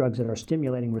agonist drugs that are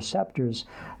stimulating receptors,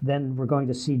 then we're going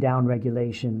to see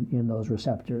downregulation in those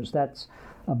receptors. That's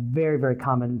a very, very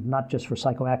common, not just for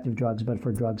psychoactive drugs, but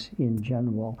for drugs in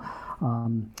general,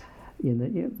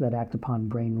 that act upon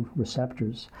brain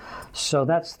receptors. So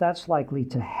that's likely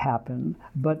to happen.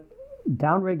 But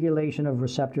downregulation of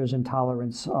receptors and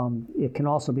tolerance, it can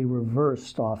also be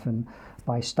reversed often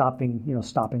by stopping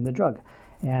the drug.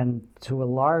 And to a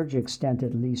large extent,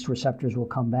 at least, receptors will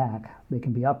come back. They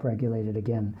can be upregulated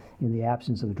again in the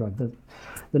absence of the drug.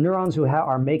 The neurons who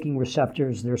are making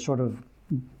receptors, they're sort of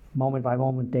moment by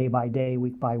moment, day by day,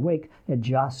 week by week,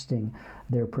 adjusting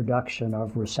their production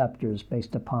of receptors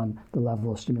based upon the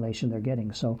level of stimulation they're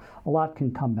getting. So a lot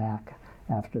can come back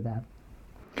after that.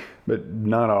 But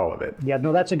not all of it. Yeah,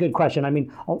 no, that's a good question. I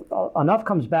mean, enough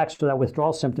comes back so that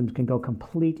withdrawal symptoms can go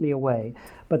completely away.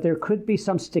 But there could be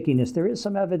some stickiness. There is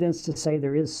some evidence to say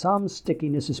there is some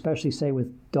stickiness, especially, say,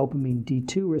 with dopamine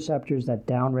D2 receptors that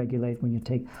downregulate when you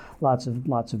take lots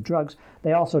of drugs.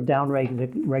 They also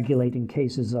downregulate in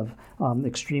cases of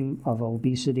extreme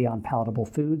obesity on palatable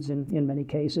foods in many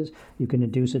cases. You can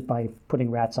induce it by putting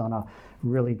rats on a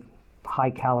really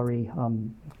high-calorie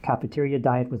cafeteria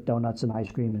diet with donuts and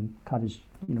ice cream and cottage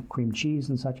cream cheese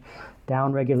and such.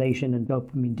 Downregulation in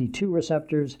dopamine D2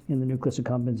 receptors in the nucleus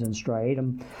accumbens and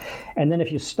striatum. And then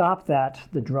if you stop that,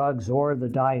 the drugs or the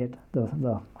diet,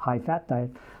 the high-fat diet,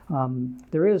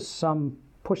 there is some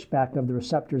pushback of the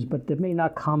receptors, but they may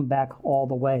not come back all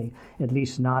the way, at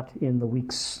least not in the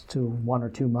weeks to 1 or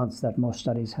 2 months that most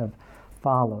studies have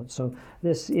followed. So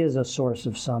this is a source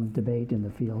of some debate in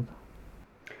the field.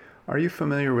 Are you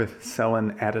familiar with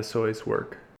Selin Adesoy's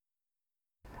work?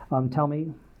 Tell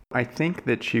me. I think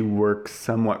that she works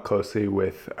somewhat closely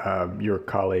with your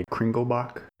colleague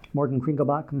Kringelbach. Morgan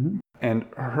Kringelbach. Mm-hmm. And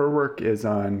her work is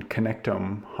on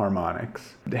connectome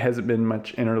harmonics. Has it been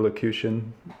much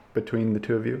interlocution between the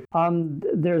two of you?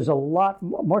 There's a lot.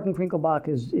 Morgan Kringelbach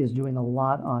is doing a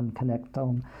lot on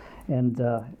connectome and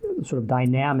sort of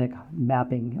dynamic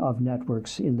mapping of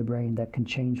networks in the brain that can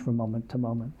change from moment to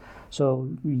moment. So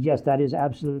yes, that is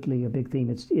absolutely a big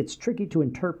theme. It's tricky to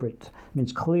interpret. I mean,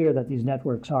 it's clear that these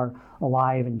networks are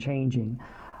alive and changing,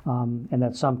 and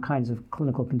that some kinds of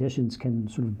clinical conditions can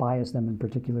sort of bias them in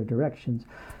particular directions.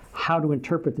 How to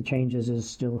interpret the changes is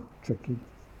still tricky.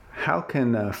 How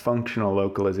can functional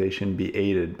localization be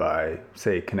aided by,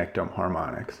 say, connectome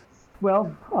harmonics?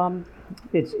 Well,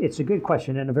 it's a good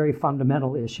question and a very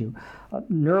fundamental issue.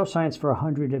 Neuroscience for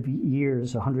 100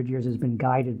 years has been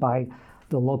guided by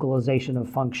the localization of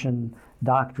function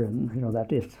doctrine,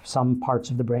 that if some parts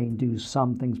of the brain do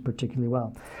some things particularly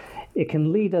well. It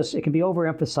can be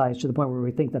overemphasized to the point where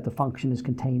we think that the function is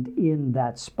contained in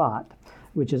that spot,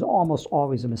 which is almost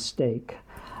always a mistake.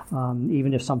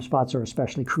 Even if some spots are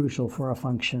especially crucial for a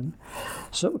function.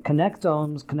 So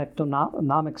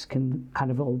connectonomics can kind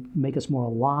of make us more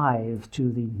alive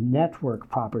to the network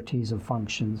properties of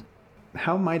functions.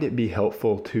 How might it be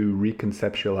helpful to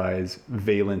reconceptualize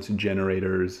valence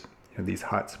generators, these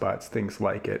hotspots, things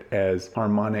like it, as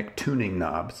harmonic tuning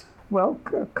knobs? Well,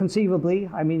 conceivably,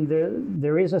 I mean,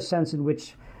 there is a sense in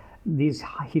which these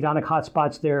hedonic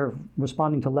hotspots, they're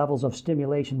responding to levels of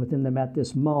stimulation within them at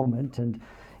this moment, and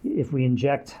if we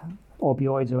inject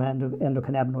opioids or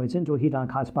endocannabinoids into a hedonic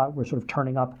hotspot, we're sort of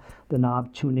turning up the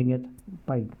knob, tuning it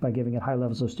by giving it high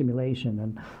levels of stimulation,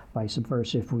 and vice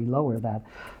versa if we lower that.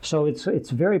 So it's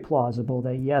very plausible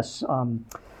that yes,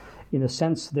 in a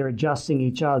sense, they're adjusting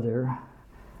each other.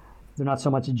 They're not so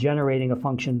much generating a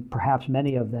function, perhaps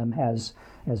many of them, as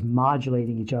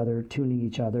modulating each other, tuning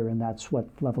each other, and that's what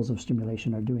levels of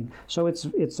stimulation are doing. So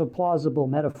it's a plausible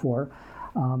metaphor.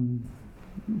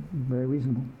 Very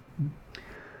reasonable.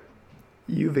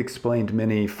 You've explained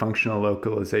many functional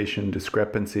localization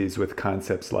discrepancies with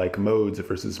concepts like modes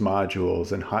versus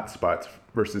modules and hotspots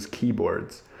versus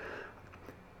keyboards.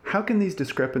 How can these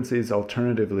discrepancies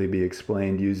alternatively be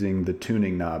explained using the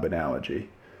tuning knob analogy?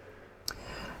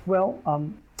 Well,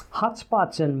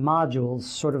 hotspots and modules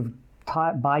sort of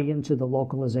buy into the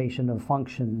localization of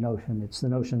function notion. It's the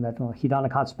notion that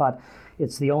hedonic hotspot,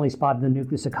 it's the only spot in the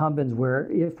nucleus accumbens where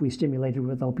if we stimulate it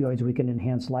with opioids, we can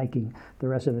enhance liking. The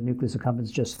rest of the nucleus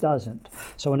accumbens just doesn't.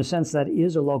 So in a sense, that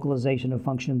is a localization of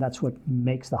function. That's what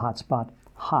makes the hotspot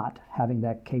hot, having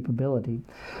that capability.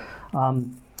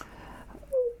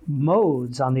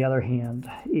 Modes, on the other hand,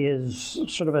 is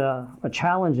sort of a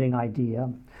challenging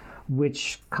idea,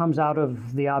 which comes out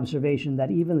of the observation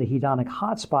that even the hedonic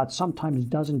hotspot sometimes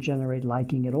doesn't generate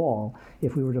liking at all.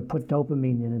 If we were to put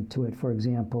dopamine into it, for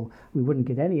example, we wouldn't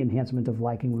get any enhancement of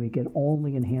liking, we get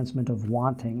only enhancement of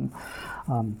wanting.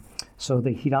 So the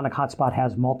hedonic hotspot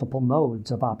has multiple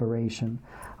modes of operation.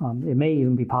 It may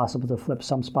even be possible to flip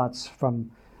some spots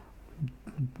from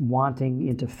wanting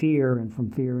into fear and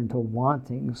from fear into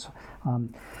wantings.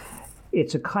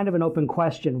 It's a kind of an open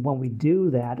question. When we do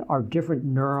that, are different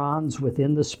neurons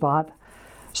within the spot,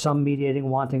 some mediating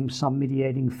wanting, some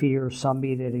mediating fear, some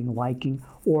mediating liking,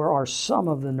 or are some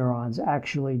of the neurons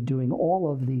actually doing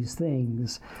all of these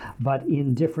things, but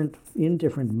in different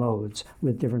modes,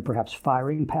 with different perhaps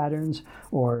firing patterns,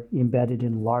 or embedded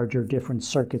in larger different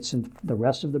circuits in the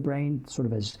rest of the brain, sort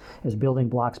of as building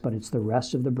blocks, but it's the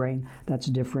rest of the brain that's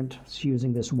different. It's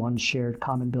using this one shared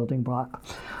common building block.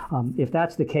 If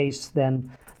that's the case,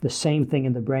 then the same thing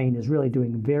in the brain is really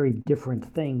doing very different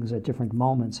things at different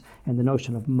moments, and the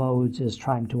notion of modes is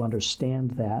trying to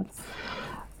understand that.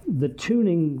 The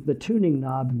tuning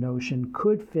knob notion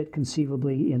could fit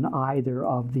conceivably in either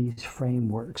of these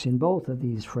frameworks, in both of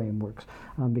these frameworks,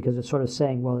 because it's sort of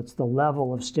saying, well, it's the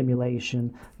level of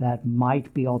stimulation that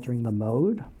might be altering the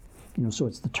mode, so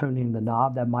it's the tuning the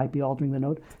knob that might be altering the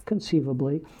node,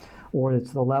 conceivably, or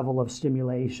it's the level of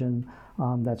stimulation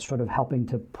that's sort of helping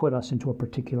to put us into a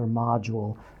particular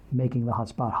module, making the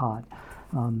hotspot hot.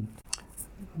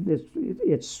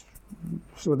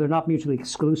 So they're not mutually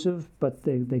exclusive, but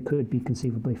they could be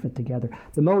conceivably fit together.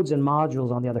 The modes and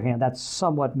modules, on the other hand, that's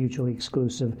somewhat mutually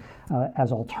exclusive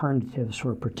as alternatives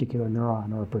for a particular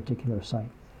neuron or a particular site.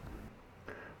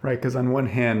 Right, because on one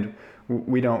hand,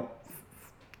 we don't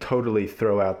totally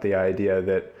throw out the idea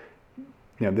that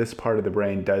this part of the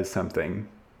brain does something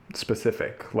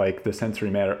specific, like the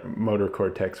sensory motor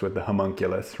cortex with the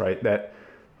homunculus, right?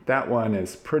 That one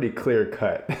is pretty clear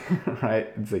cut,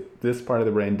 right? It's like this part of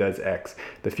the brain does X.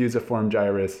 The fusiform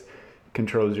gyrus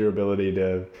controls your ability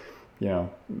to,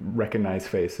 recognize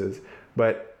faces.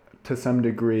 But to some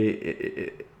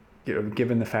degree,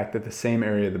 given the fact that the same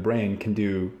area of the brain can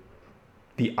do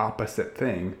the opposite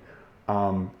thing,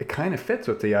 it kind of fits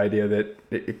with the idea that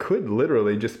it could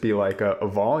literally just be like a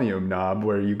volume knob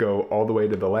where you go all the way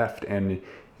to the left and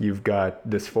you've got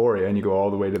dysphoria, and you go all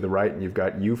the way to the right and you've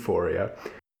got euphoria.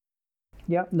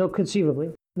 Yeah, no,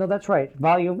 conceivably. No, that's right.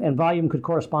 Volume could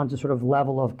correspond to sort of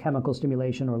level of chemical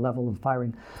stimulation or level of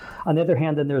firing. On the other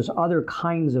hand, then there's other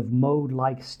kinds of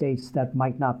mode-like states that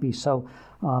might not be so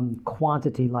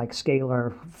quantity-like,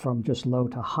 scalar from just low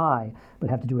to high, but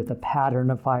have to do with the pattern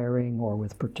of firing or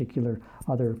with particular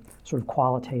other sort of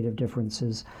qualitative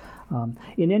differences.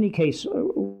 In any case,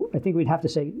 I think we'd have to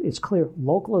say it's clear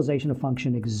localization of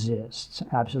function exists,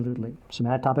 absolutely.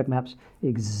 Somatotopic maps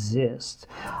exist.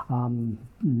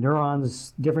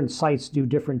 Neurons, different sites do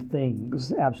different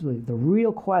things, absolutely. The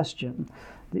real question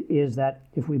is that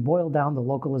if we boil down the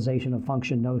localization of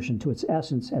function notion to its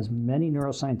essence, as many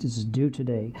neuroscientists do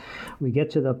today, we get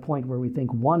to the point where we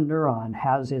think one neuron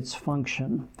has its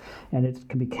function, and it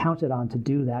can be counted on to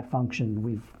do that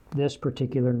function. This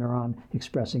particular neuron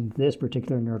expressing this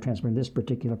particular neurotransmitter in this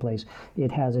particular place, it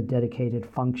has a dedicated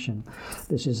function.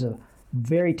 This is a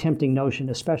very tempting notion,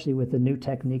 especially with the new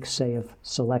techniques, say, of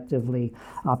selectively,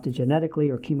 optogenetically,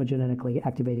 or chemogenetically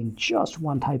activating just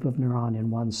one type of neuron in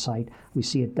one site. We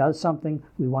see it does something.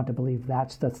 We want to believe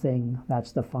that's the thing,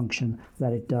 that's the function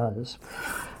that it does.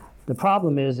 The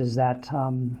problem is that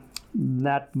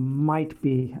that might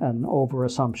be an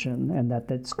overassumption, and that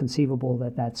it's conceivable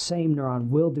that that same neuron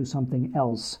will do something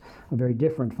else, a very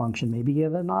different function, maybe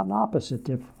even an opposite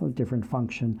different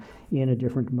function in a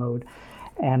different mode.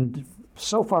 And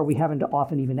so far, we haven't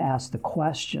often even asked the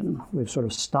question. We've sort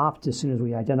of stopped as soon as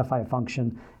we identify a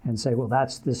function and say, well,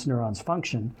 that's this neuron's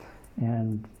function,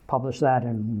 and publish that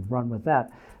and run with that.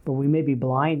 But we may be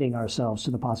blinding ourselves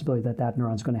to the possibility that that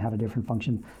neuron's going to have a different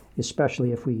function,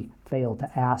 especially if we fail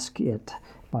to ask it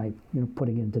by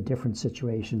putting it into different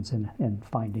situations and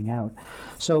finding out.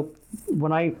 So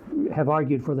when I have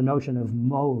argued for the notion of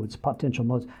modes, potential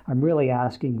modes, I'm really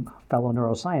asking fellow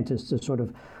neuroscientists to sort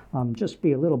of just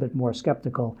be a little bit more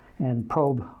skeptical and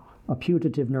probe a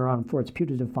putative neuron for its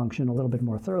putative function a little bit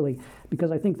more thoroughly,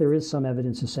 because I think there is some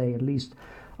evidence to say at least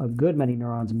a good many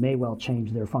neurons may well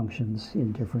change their functions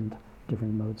in different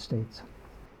mode states.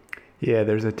 Yeah,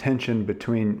 there's a tension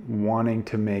between wanting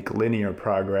to make linear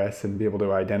progress and be able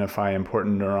to identify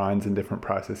important neurons in different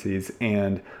processes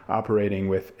and operating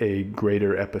with a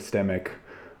greater epistemic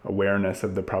awareness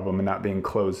of the problem and not being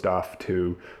closed off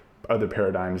to other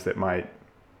paradigms that might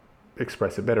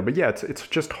express it better. But yeah, it's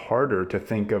just harder to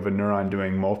think of a neuron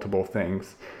doing multiple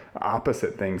things,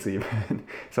 opposite things even.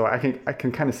 So I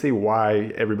can kind of see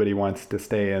why everybody wants to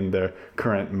stay in the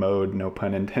current mode, no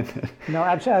pun intended. No,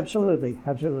 absolutely.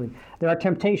 There are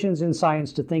temptations in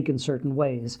science to think in certain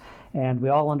ways, and we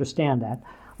all understand that.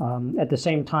 At the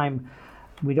same time,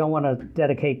 we don't want to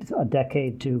dedicate a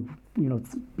decade to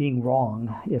being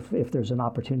wrong if there's an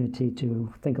opportunity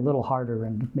to think a little harder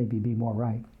and maybe be more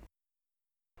right.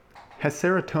 Has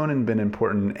serotonin been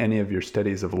important in any of your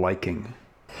studies of liking?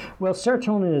 Well,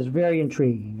 serotonin is very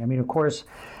intriguing. I mean, of course,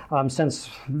 since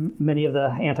many of the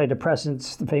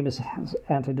antidepressants, the famous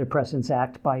antidepressants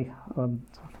act on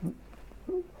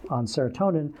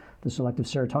serotonin, the selective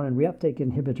serotonin reuptake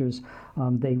inhibitors,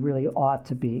 they really ought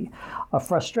to be. A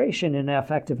frustration in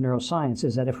affective neuroscience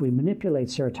is that if we manipulate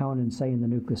serotonin, say in the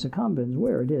nucleus accumbens,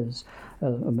 where it is,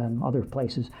 and other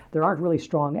places, there aren't really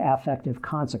strong affective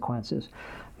consequences.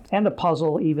 And the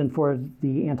puzzle, even for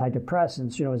the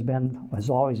antidepressants, has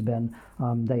always been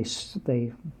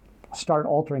they start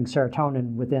altering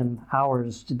serotonin within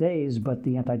hours to days, but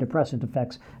the antidepressant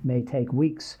effects may take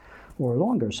weeks or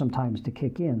longer sometimes to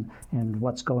kick in. And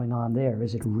what's going on there?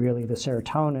 Is it really the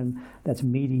serotonin that's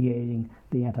mediating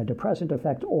the antidepressant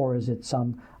effect, or is it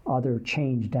some other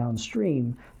change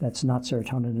downstream that's not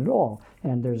serotonin at all?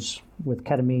 And there's, with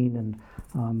ketamine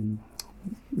and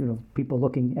people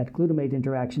looking at glutamate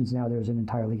interactions now, there's an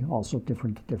entirely also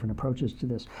different approaches to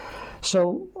this.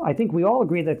 So I think we all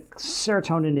agree that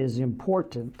serotonin is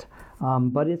important,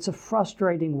 but it's a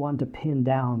frustrating one to pin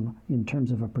down in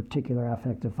terms of a particular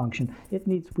affective function.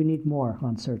 We need more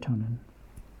on serotonin.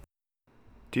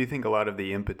 Do you think a lot of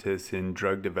the impetus in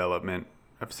drug development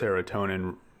of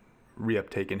serotonin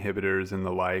reuptake inhibitors and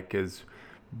the like is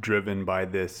driven by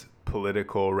this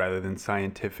political rather than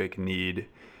scientific need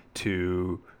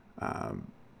to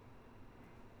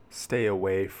stay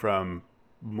away from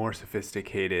more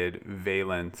sophisticated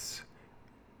valence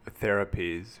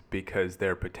therapies because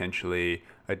they're potentially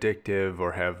addictive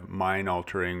or have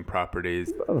mind-altering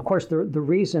properties? Of course, the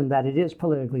reason that it is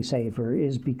politically safer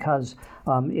is because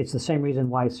it's the same reason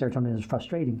why serotonin is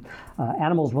frustrating.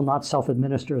 Animals will not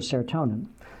self-administer serotonin.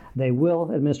 They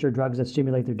will administer drugs that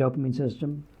stimulate their dopamine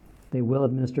system. They will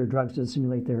administer drugs to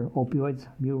stimulate their opioids,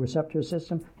 mu receptor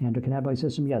system, endocannabinoid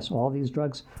system. Yes, all these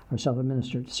drugs are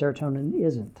self-administered. Serotonin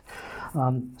isn't.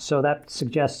 So that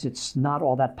suggests it's not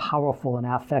all that powerful an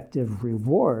affective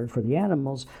reward for the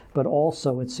animals, but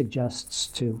also it suggests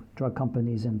to drug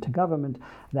companies and to government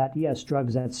that, yes,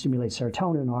 drugs that stimulate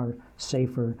serotonin are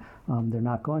safer. They're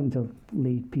not going to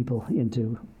lead people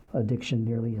into addiction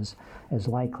nearly as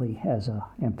likely as a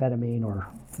amphetamine or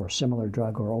similar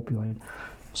drug or opioid.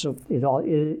 So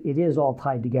it is all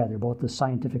tied together, both the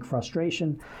scientific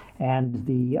frustration and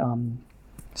the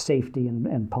safety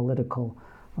and political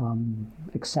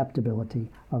acceptability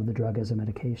of the drug as a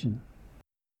medication.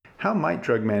 How might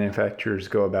drug manufacturers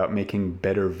go about making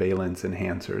better valence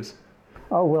enhancers?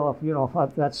 Oh, well, we'd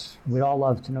all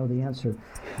love to know the answer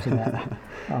to that.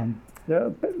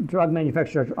 The drug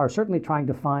manufacturers are certainly trying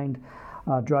to find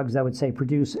drugs that would say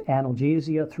produce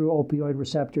analgesia through opioid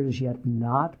receptors, yet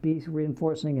not be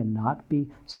reinforcing and not be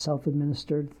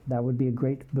self-administered. That would be a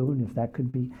great boon if that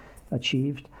could be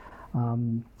achieved.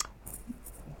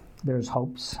 There's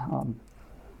hopes.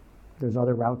 There's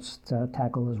other routes to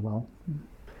tackle as well.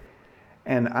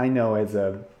 And I know as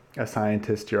a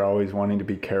scientist, you're always wanting to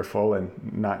be careful and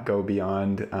not go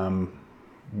beyond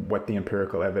what the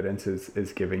empirical evidence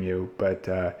is giving you. But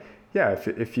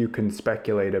if you can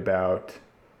speculate about,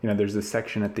 there's this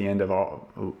section at the end of all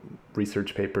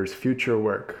research papers, future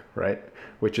work, right,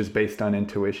 which is based on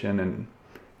intuition and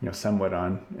somewhat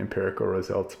on empirical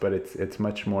results, but it's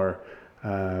much more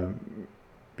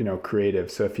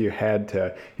creative. So if you had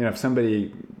to,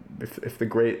 if the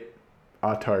great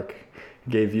autarch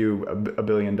gave you $1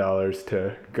 billion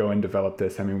to go and develop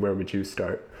this, where would you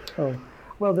start? Oh,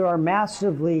 well, there are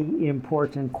massively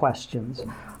important questions.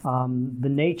 The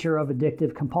nature of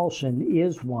addictive compulsion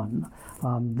is one.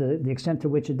 The extent to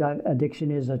which addiction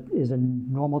is a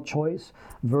normal choice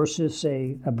versus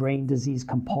a brain disease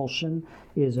compulsion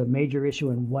is a major issue.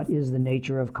 And what is the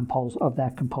nature of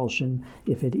that compulsion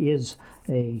if it is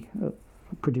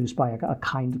produced by a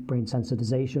kind of brain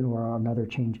sensitization or another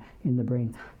change in the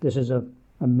brain? This is a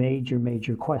a major,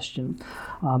 major question.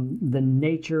 The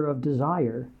nature of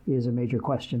desire is a major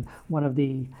question. One of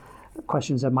the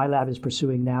questions that my lab is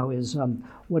pursuing now is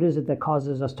what is it that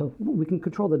causes us to, we can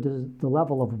control the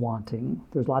level of wanting.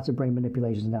 There's lots of brain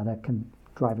manipulations now that can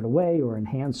drive it away or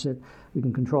enhance it. We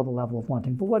can control the level of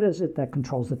wanting. But what is it that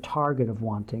controls the target of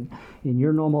wanting? In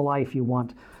your normal life, you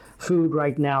want food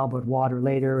right now, but water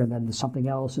later, and then something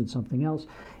else and something else.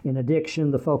 In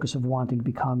addiction, the focus of wanting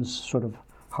becomes sort of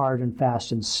hard and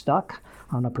fast and stuck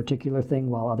on a particular thing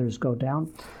while others go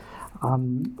down.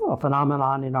 A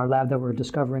phenomenon in our lab that we're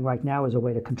discovering right now is a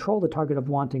way to control the target of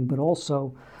wanting, but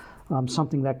also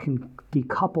something that can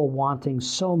decouple wanting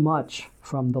so much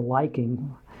from the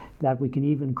liking that we can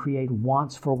even create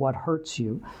wants for what hurts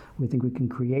you. We think we can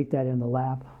create that in the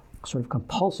lab, sort of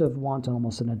compulsive want,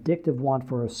 almost an addictive want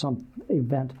for some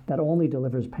event that only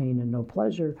delivers pain and no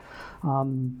pleasure.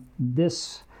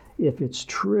 This, if it's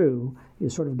true,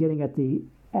 is sort of getting at the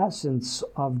essence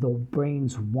of the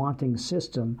brain's wanting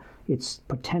system, its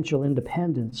potential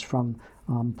independence from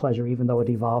pleasure, even though it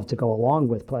evolved to go along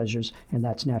with pleasures, and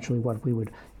that's naturally what we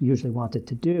would usually want it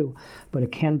to do. But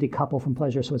it can decouple from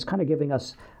pleasure, so it's kind of giving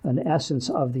us an essence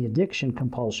of the addiction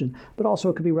compulsion, but also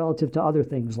it could be relative to other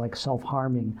things like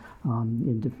self-harming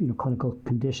in clinical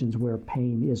conditions where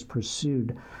pain is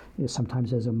pursued,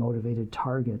 sometimes as a motivated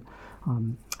target.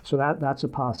 So that's a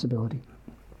possibility.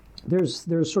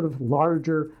 There's sort of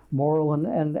larger moral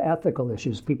and ethical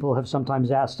issues. People have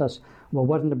sometimes asked us, well,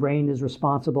 what in the brain is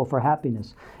responsible for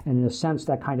happiness? And in a sense,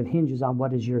 that kind of hinges on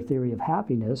what is your theory of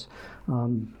happiness.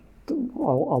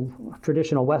 A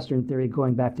traditional Western theory,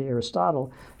 going back to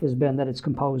Aristotle, has been that it's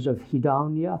composed of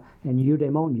hedonia and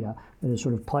eudaimonia, that is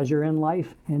sort of pleasure in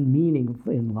life and meaning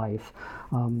in life.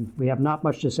 We have not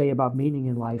much to say about meaning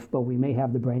in life, but we may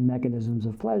have the brain mechanisms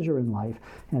of pleasure in life.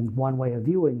 And one way of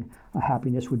viewing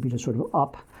happiness would be to sort of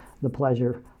up the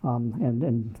pleasure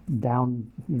and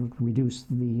down, reduce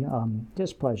the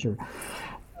displeasure.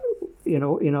 In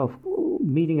a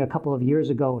meeting a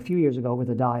few years ago with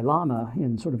the Dalai Lama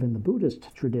in the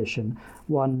Buddhist tradition,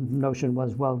 one notion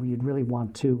was, well, you'd really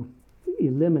want to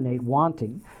eliminate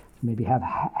wanting, maybe have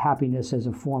happiness as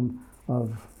a form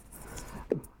of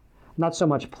not so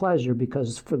much pleasure,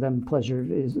 because for them pleasure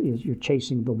is you're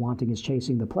chasing the wanting is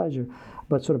chasing the pleasure,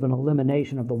 but sort of an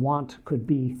elimination of the want could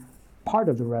be part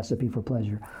of the recipe for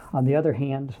pleasure. On the other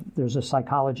hand, there's a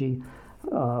psychology,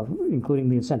 including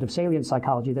the incentive salient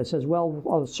psychology, that says,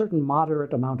 well, a certain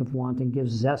moderate amount of wanting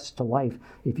gives zest to life.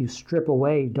 If you strip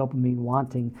away dopamine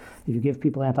wanting, if you give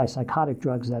people antipsychotic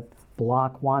drugs that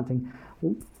block wanting,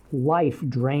 life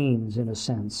drains, in a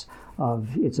sense,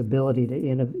 of its ability to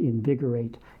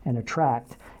invigorate and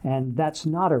attract. And that's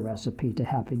not a recipe to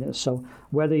happiness. So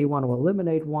whether you want to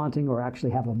eliminate wanting or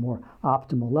actually have a more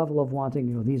optimal level of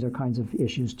wanting, these are kinds of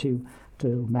issues to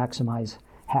maximize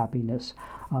happiness.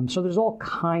 So there's all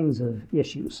kinds of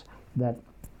issues that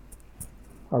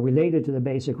are related to the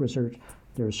basic research.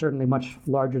 They're certainly much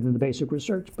larger than the basic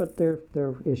research, but they're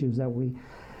issues that we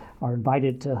are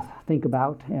invited to think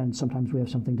about, and sometimes we have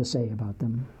something to say about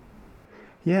them.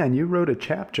 Yeah, and you wrote a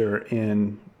chapter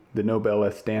in the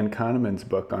Nobelist Dan Kahneman's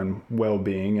book on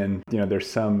well-being, and there's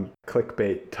some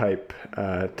clickbait type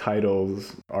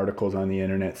titles, articles on the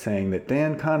internet saying that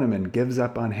Dan Kahneman gives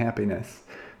up on happiness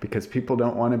because people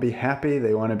don't want to be happy,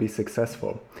 they want to be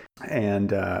successful.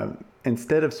 And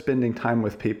instead of spending time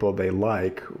with people they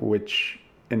like, which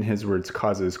in his words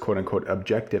causes quote-unquote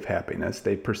objective happiness,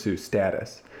 they pursue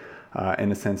status.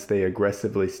 In a sense, they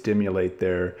aggressively stimulate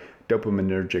their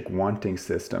dopaminergic wanting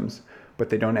systems, but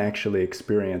they don't actually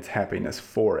experience happiness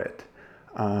for it.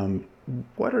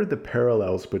 What are the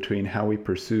parallels between how we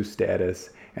pursue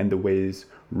status and the ways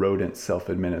rodents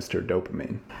self-administer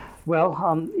dopamine? Well,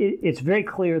 it's very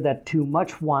clear that too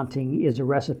much wanting is a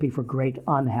recipe for great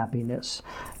unhappiness.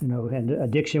 And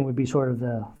addiction would be sort of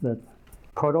the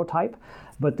prototype.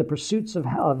 But the pursuits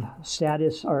of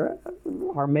status are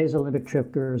mesolimbic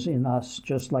triggers in us,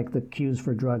 just like the cues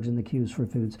for drugs and the cues for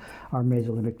foods are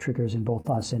mesolimbic triggers in both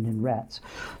us and in rats.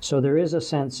 So there is a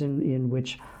sense in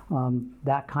which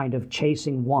that kind of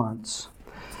chasing wants,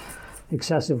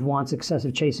 excessive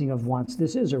chasing of wants,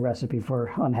 this is a recipe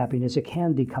for unhappiness. It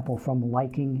can decouple from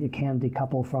liking, it can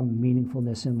decouple from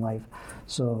meaningfulness in life.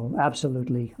 So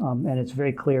absolutely, and it's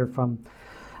very clear from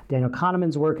Daniel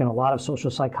Kahneman's work and a lot of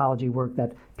social psychology work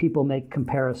that people make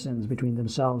comparisons between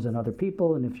themselves and other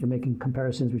people. And if you're making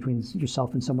comparisons between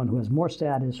yourself and someone who has more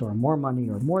status or more money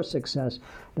or more success,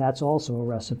 that's also a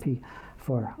recipe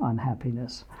for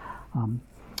unhappiness.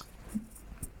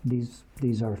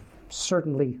 These are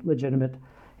certainly legitimate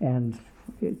and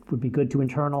it would be good to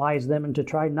internalize them and to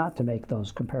try not to make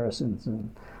those comparisons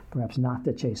and perhaps not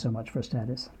to chase so much for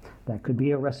status. That could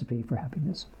be a recipe for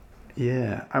happiness.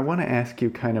 Yeah, I want to ask you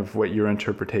kind of what your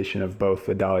interpretation of both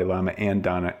the Dalai Lama and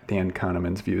Dan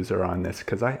Kahneman's views are on this,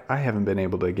 because I haven't been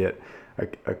able to get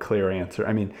a clear answer.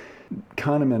 I mean,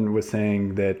 Kahneman was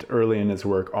saying that early in his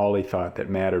work, all he thought that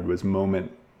mattered was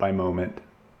moment by moment,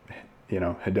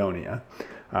 hedonia.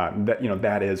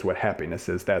 That is what happiness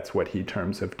is. That's what he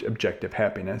terms of objective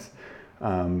happiness.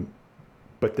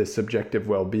 But this subjective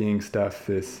well-being stuff,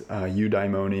 this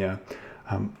eudaimonia,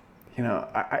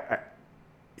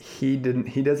 he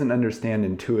doesn't understand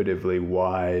intuitively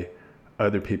why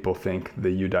other people think the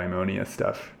eudaimonia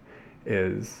stuff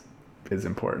is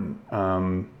important.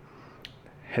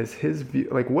 Has his view,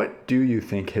 what do you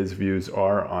think his views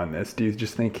are on this? Do you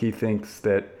just think he thinks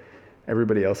that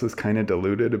everybody else is kind of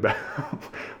deluded about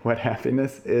what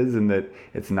happiness is and that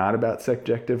it's not about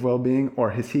subjective well-being?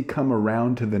 Or has he come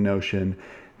around to the notion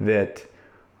that,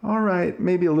 all right,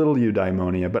 maybe a little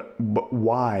eudaimonia, but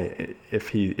why, if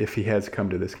he has come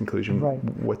to this conclusion, right,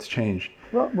 what's changed?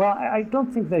 Well, I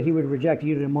don't think that he would reject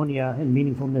eudaimonia and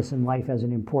meaningfulness in life as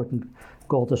an important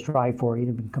goal to strive for,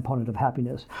 even a component of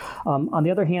happiness. On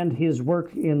the other hand, his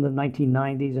work in the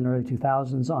 1990s and early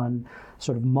 2000s on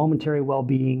sort of momentary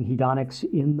well-being, hedonics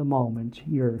in the moment,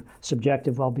 your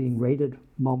subjective well-being rated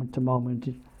moment to moment,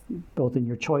 both in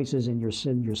your choices and your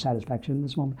satisfaction in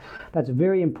this moment, that's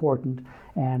very important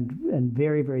and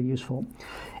very, very useful.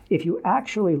 If you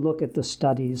actually look at the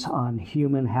studies on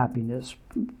human happiness,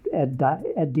 Ed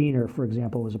Diener, for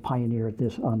example, was a pioneer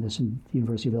on this in the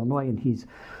University of Illinois, and he's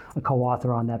a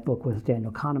co-author on that book with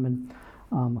Daniel Kahneman,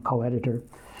 a co-editor.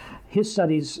 His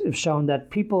studies have shown that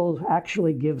people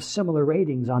actually give similar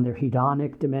ratings on their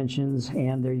hedonic dimensions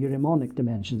and their eudaimonic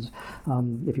dimensions.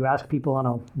 If you ask people on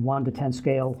a 1 to 10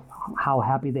 scale how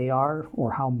happy they are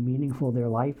or how meaningful their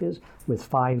life is, with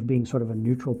 5 being sort of a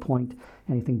neutral point,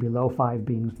 anything below 5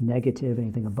 being negative,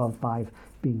 anything above 5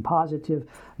 being positive,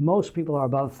 most people are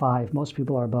above 5, most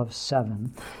people are above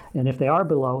 7. And if they are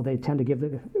below, they tend to give,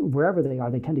 wherever they are,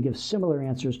 they tend to give similar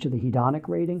answers to the hedonic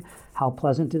rating, how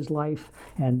pleasant is life,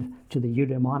 and to the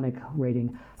eudaimonic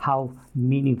rating, how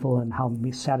meaningful and how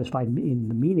satisfied in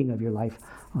the meaning of your life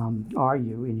are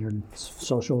you in your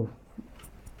social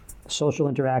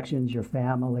interactions, your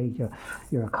family,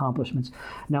 your accomplishments.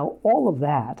 Now, all of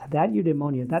that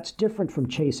eudaimonia, that's different from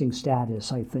chasing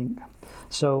status, I think.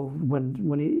 So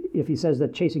if he says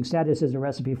that chasing status is a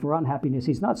recipe for unhappiness,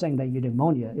 he's not saying that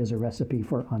eudaimonia is a recipe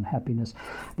for unhappiness.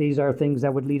 These are things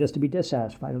that would lead us to be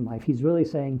dissatisfied in life. He's really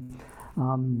saying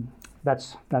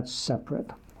that's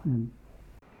separate.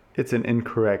 It's an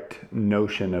incorrect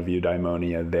notion of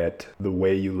eudaimonia that the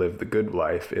way you live the good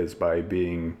life is by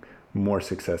being more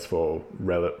successful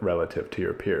relative to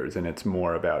your peers, and it's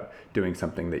more about doing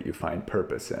something that you find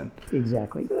purpose in.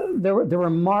 Exactly. There were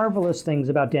marvelous things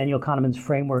about Daniel Kahneman's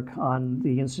framework on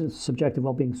the subjective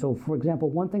well-being. So, for example,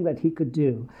 one thing that he could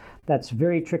do that's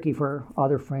very tricky for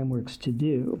other frameworks to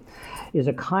do is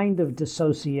a kind of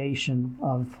dissociation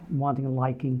of wanting and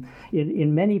liking.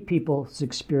 In many people's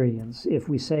experience, if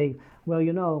we say, well,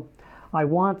 I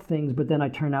want things, but then I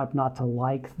turn out not to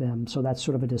like them. So that's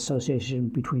sort of a dissociation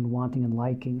between wanting and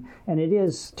liking. And it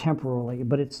is temporally,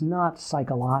 but it's not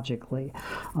psychologically.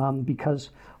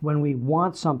 Because when we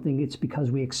want something, it's because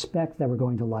we expect that we're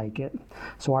going to like it.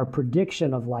 So our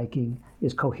prediction of liking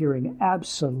is cohering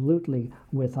absolutely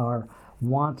with our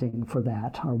wanting for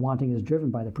that. Our wanting is driven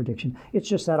by the prediction. It's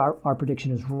just that our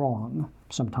prediction is wrong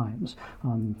sometimes.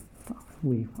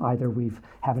 We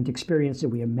haven't experienced it.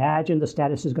 We imagine the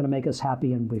status is going to make us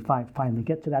happy, and we finally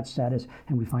get to that status,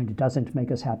 and we find it doesn't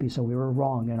make us happy. So we were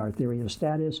wrong in our theory of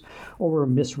status, or we're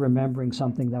misremembering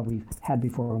something that we had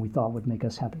before and we thought would make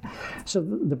us happy. So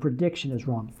the prediction is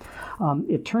wrong.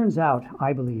 It turns out,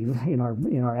 I believe, in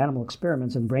our animal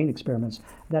experiments and brain experiments,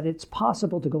 that it's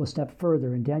possible to go a step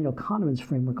further. And Daniel Kahneman's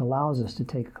framework allows us to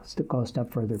go a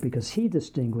step further, because he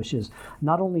distinguishes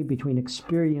not only between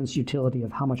experience utility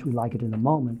of how much we like it in the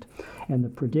moment and the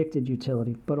predicted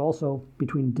utility, but also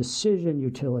between decision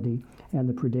utility and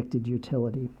the predicted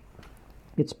utility.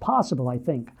 It's possible, I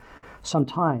think,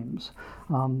 sometimes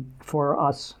for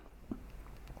us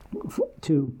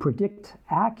to predict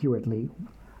accurately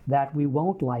that we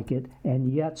won't like it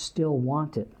and yet still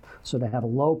want it. So to have a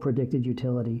low predicted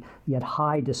utility, yet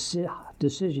high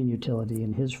decision utility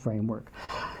in his framework.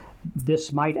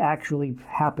 This might actually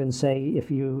happen, say, if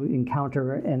you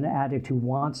encounter an addict who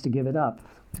wants to give it up,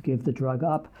 to give the drug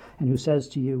up, and who says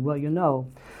to you, well,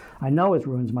 I know it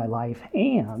ruins my life,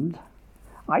 and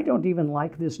I don't even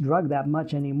like this drug that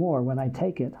much anymore when I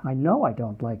take it. I know I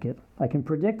don't like it. I can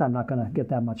predict I'm not going to get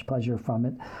that much pleasure from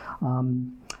it.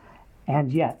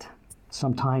 And yet,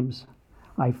 sometimes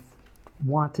I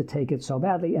want to take it so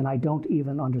badly, and I don't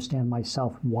even understand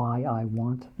myself why I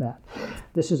want that.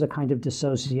 This is a kind of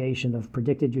dissociation of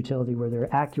predicted utility where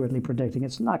they're accurately predicting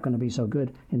it's not going to be so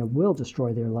good and it will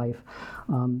destroy their life,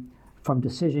 from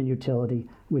decision utility,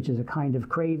 which is a kind of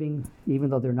craving, even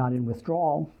though they're not in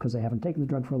withdrawal because they haven't taken the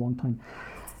drug for a long time.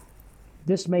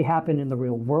 This may happen in the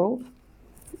real world.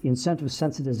 Incentive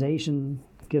sensitization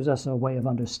gives us a way of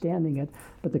understanding it,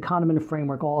 but the Kahneman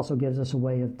framework also gives us a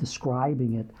way of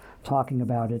describing it, talking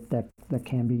about it, that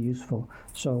can be useful.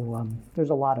 So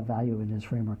there's a lot of value in his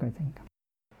framework, I think.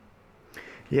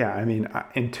 Yeah, I mean,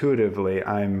 intuitively,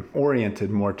 I'm oriented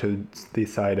more to the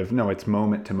side of, no, it's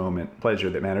moment-to-moment pleasure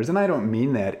that matters. And I don't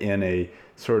mean that in a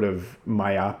sort of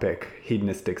myopic,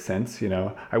 hedonistic sense.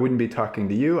 I wouldn't be talking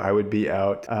to you. I would be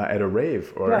out at a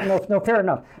rave. Or Yeah, no, fair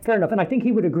enough. And I think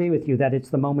he would agree with you that it's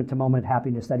the moment-to-moment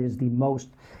happiness that is the most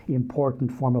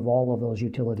important form of all of those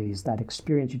utilities, that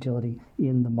experience utility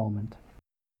in the moment.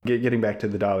 Getting back to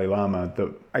the Dalai Lama,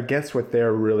 I guess what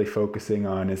they're really focusing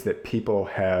on is that people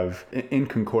have, in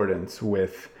concordance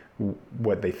with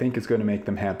what they think is going to make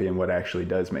them happy and what actually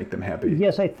does make them happy.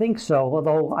 Yes, I think so,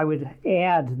 although I would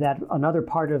add that another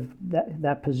part of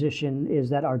that position is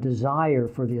that our desire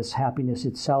for this happiness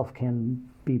itself can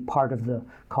be part of the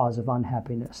cause of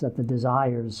unhappiness, that the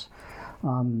desires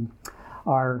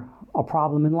are a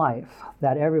problem in life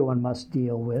that everyone must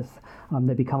deal with.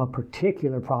 They become a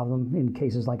particular problem in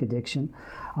cases like addiction,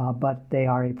 but they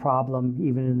are a problem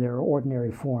even in their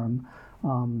ordinary form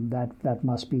that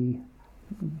must be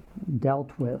dealt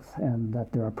with, and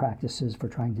that there are practices for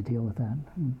trying to deal with that.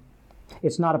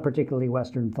 It's not a particularly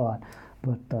Western thought,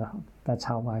 but that's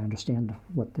how I understand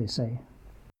what they say.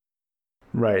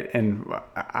 Right, and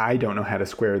I don't know how to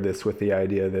square this with the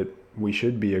idea that we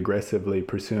should be aggressively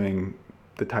pursuing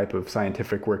the type of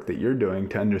scientific work that you're doing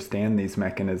to understand these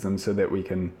mechanisms so that we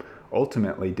can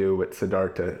ultimately do what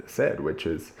Siddhartha said, which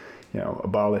is,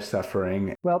 abolish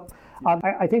suffering. Well,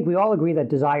 I think we all agree that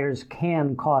desires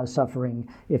can cause suffering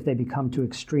if they become too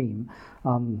extreme.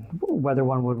 Whether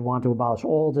one would want to abolish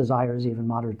all desires, even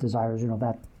moderate desires,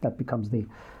 that becomes the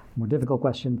more difficult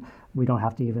question. We don't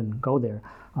have to even go there.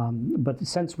 But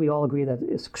since we all agree that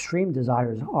extreme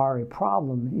desires are a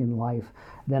problem in life,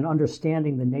 then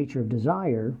understanding the nature of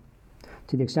desire,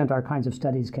 to the extent our kinds of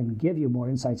studies can give you more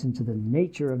insights into the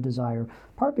nature of desire,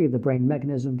 partly the brain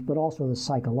mechanisms, but also the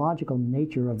psychological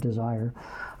nature of desire,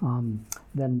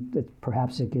 then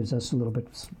perhaps it gives us a little bit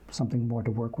something more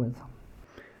to work with.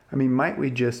 I mean, might we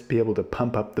just be able to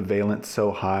pump up the valence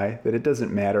so high that it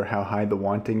doesn't matter how high the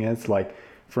wanting is? Like,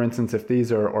 for instance, if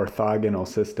these are orthogonal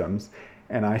systems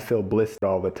and I feel blissed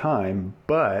all the time,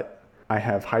 but I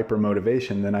have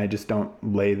hypermotivation, then I just don't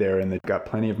lay there and they've got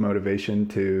plenty of motivation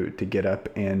to get up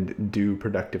and do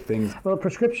productive things. Well, a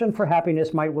prescription for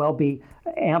happiness might well be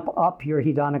amp up your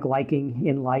hedonic liking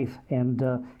in life and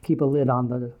keep a lid on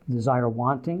the desire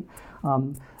wanting.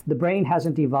 The brain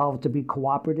hasn't evolved to be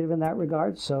cooperative in that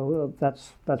regard, so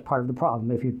that's part of the problem.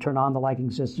 If you turn on the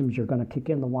liking systems, you're going to kick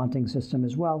in the wanting system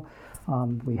as well.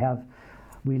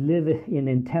 We live in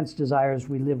intense desires.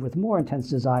 We live with more intense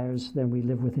desires than we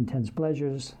live with intense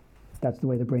pleasures. That's the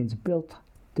way the brain's built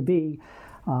to be.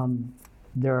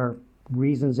 There are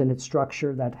reasons in its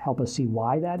structure that help us see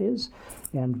why that is,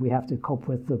 and we have to cope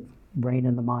with the brain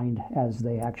and the mind as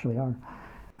they actually are.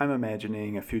 I'm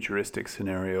imagining a futuristic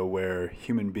scenario where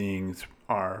human beings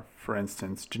are, for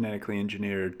instance, genetically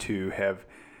engineered to have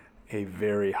a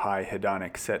very high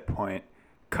hedonic set point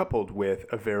coupled with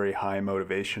a very high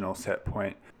motivational set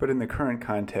point. But in the current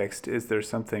context, is there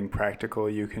something practical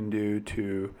you can do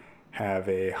to have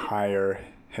a higher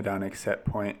hedonic set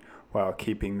point while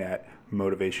keeping that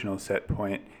motivational set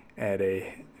point at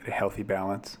a healthy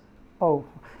balance? Oh,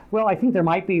 well, I think there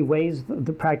might be ways,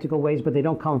 the practical ways, but they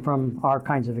don't come from our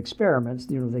kinds of experiments.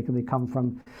 They come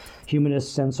from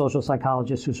humanists and social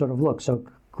psychologists who sort of look. So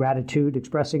gratitude,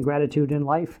 expressing gratitude in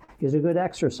life is a good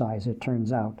exercise, it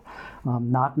turns out.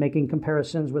 Not making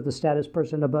comparisons with the status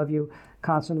person above you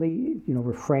constantly,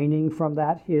 refraining from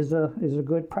that is a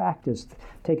good practice.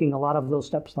 Taking a lot of those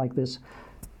steps like this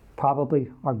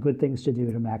probably are good things to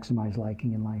do to maximize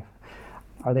liking in life.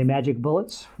 Are they magic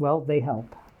bullets? Well, they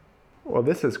help. Well,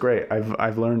 this is great.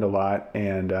 I've learned a lot,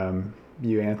 and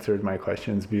you answered my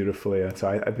questions beautifully. And so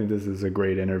I think this is a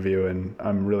great interview, and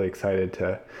I'm really excited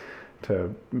to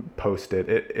post it.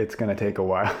 It's going to take a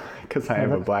while because I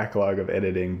have a backlog of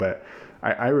editing, but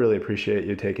I really appreciate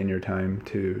you taking your time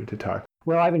to talk.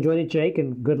 Well, I've enjoyed it, Jake,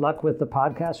 and good luck with the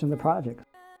podcast and the project.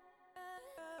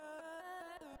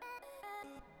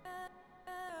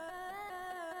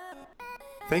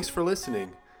 Thanks for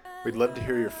listening. We'd love to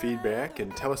hear your feedback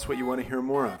and tell us what you want to hear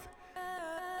more of.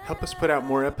 Help us put out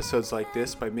more episodes like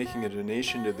this by making a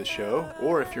donation to the show,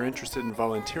 or if you're interested in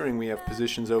volunteering, we have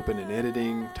positions open in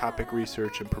editing, topic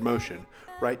research, and promotion.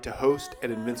 Write to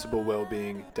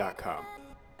host@invinciblewellbeing.com.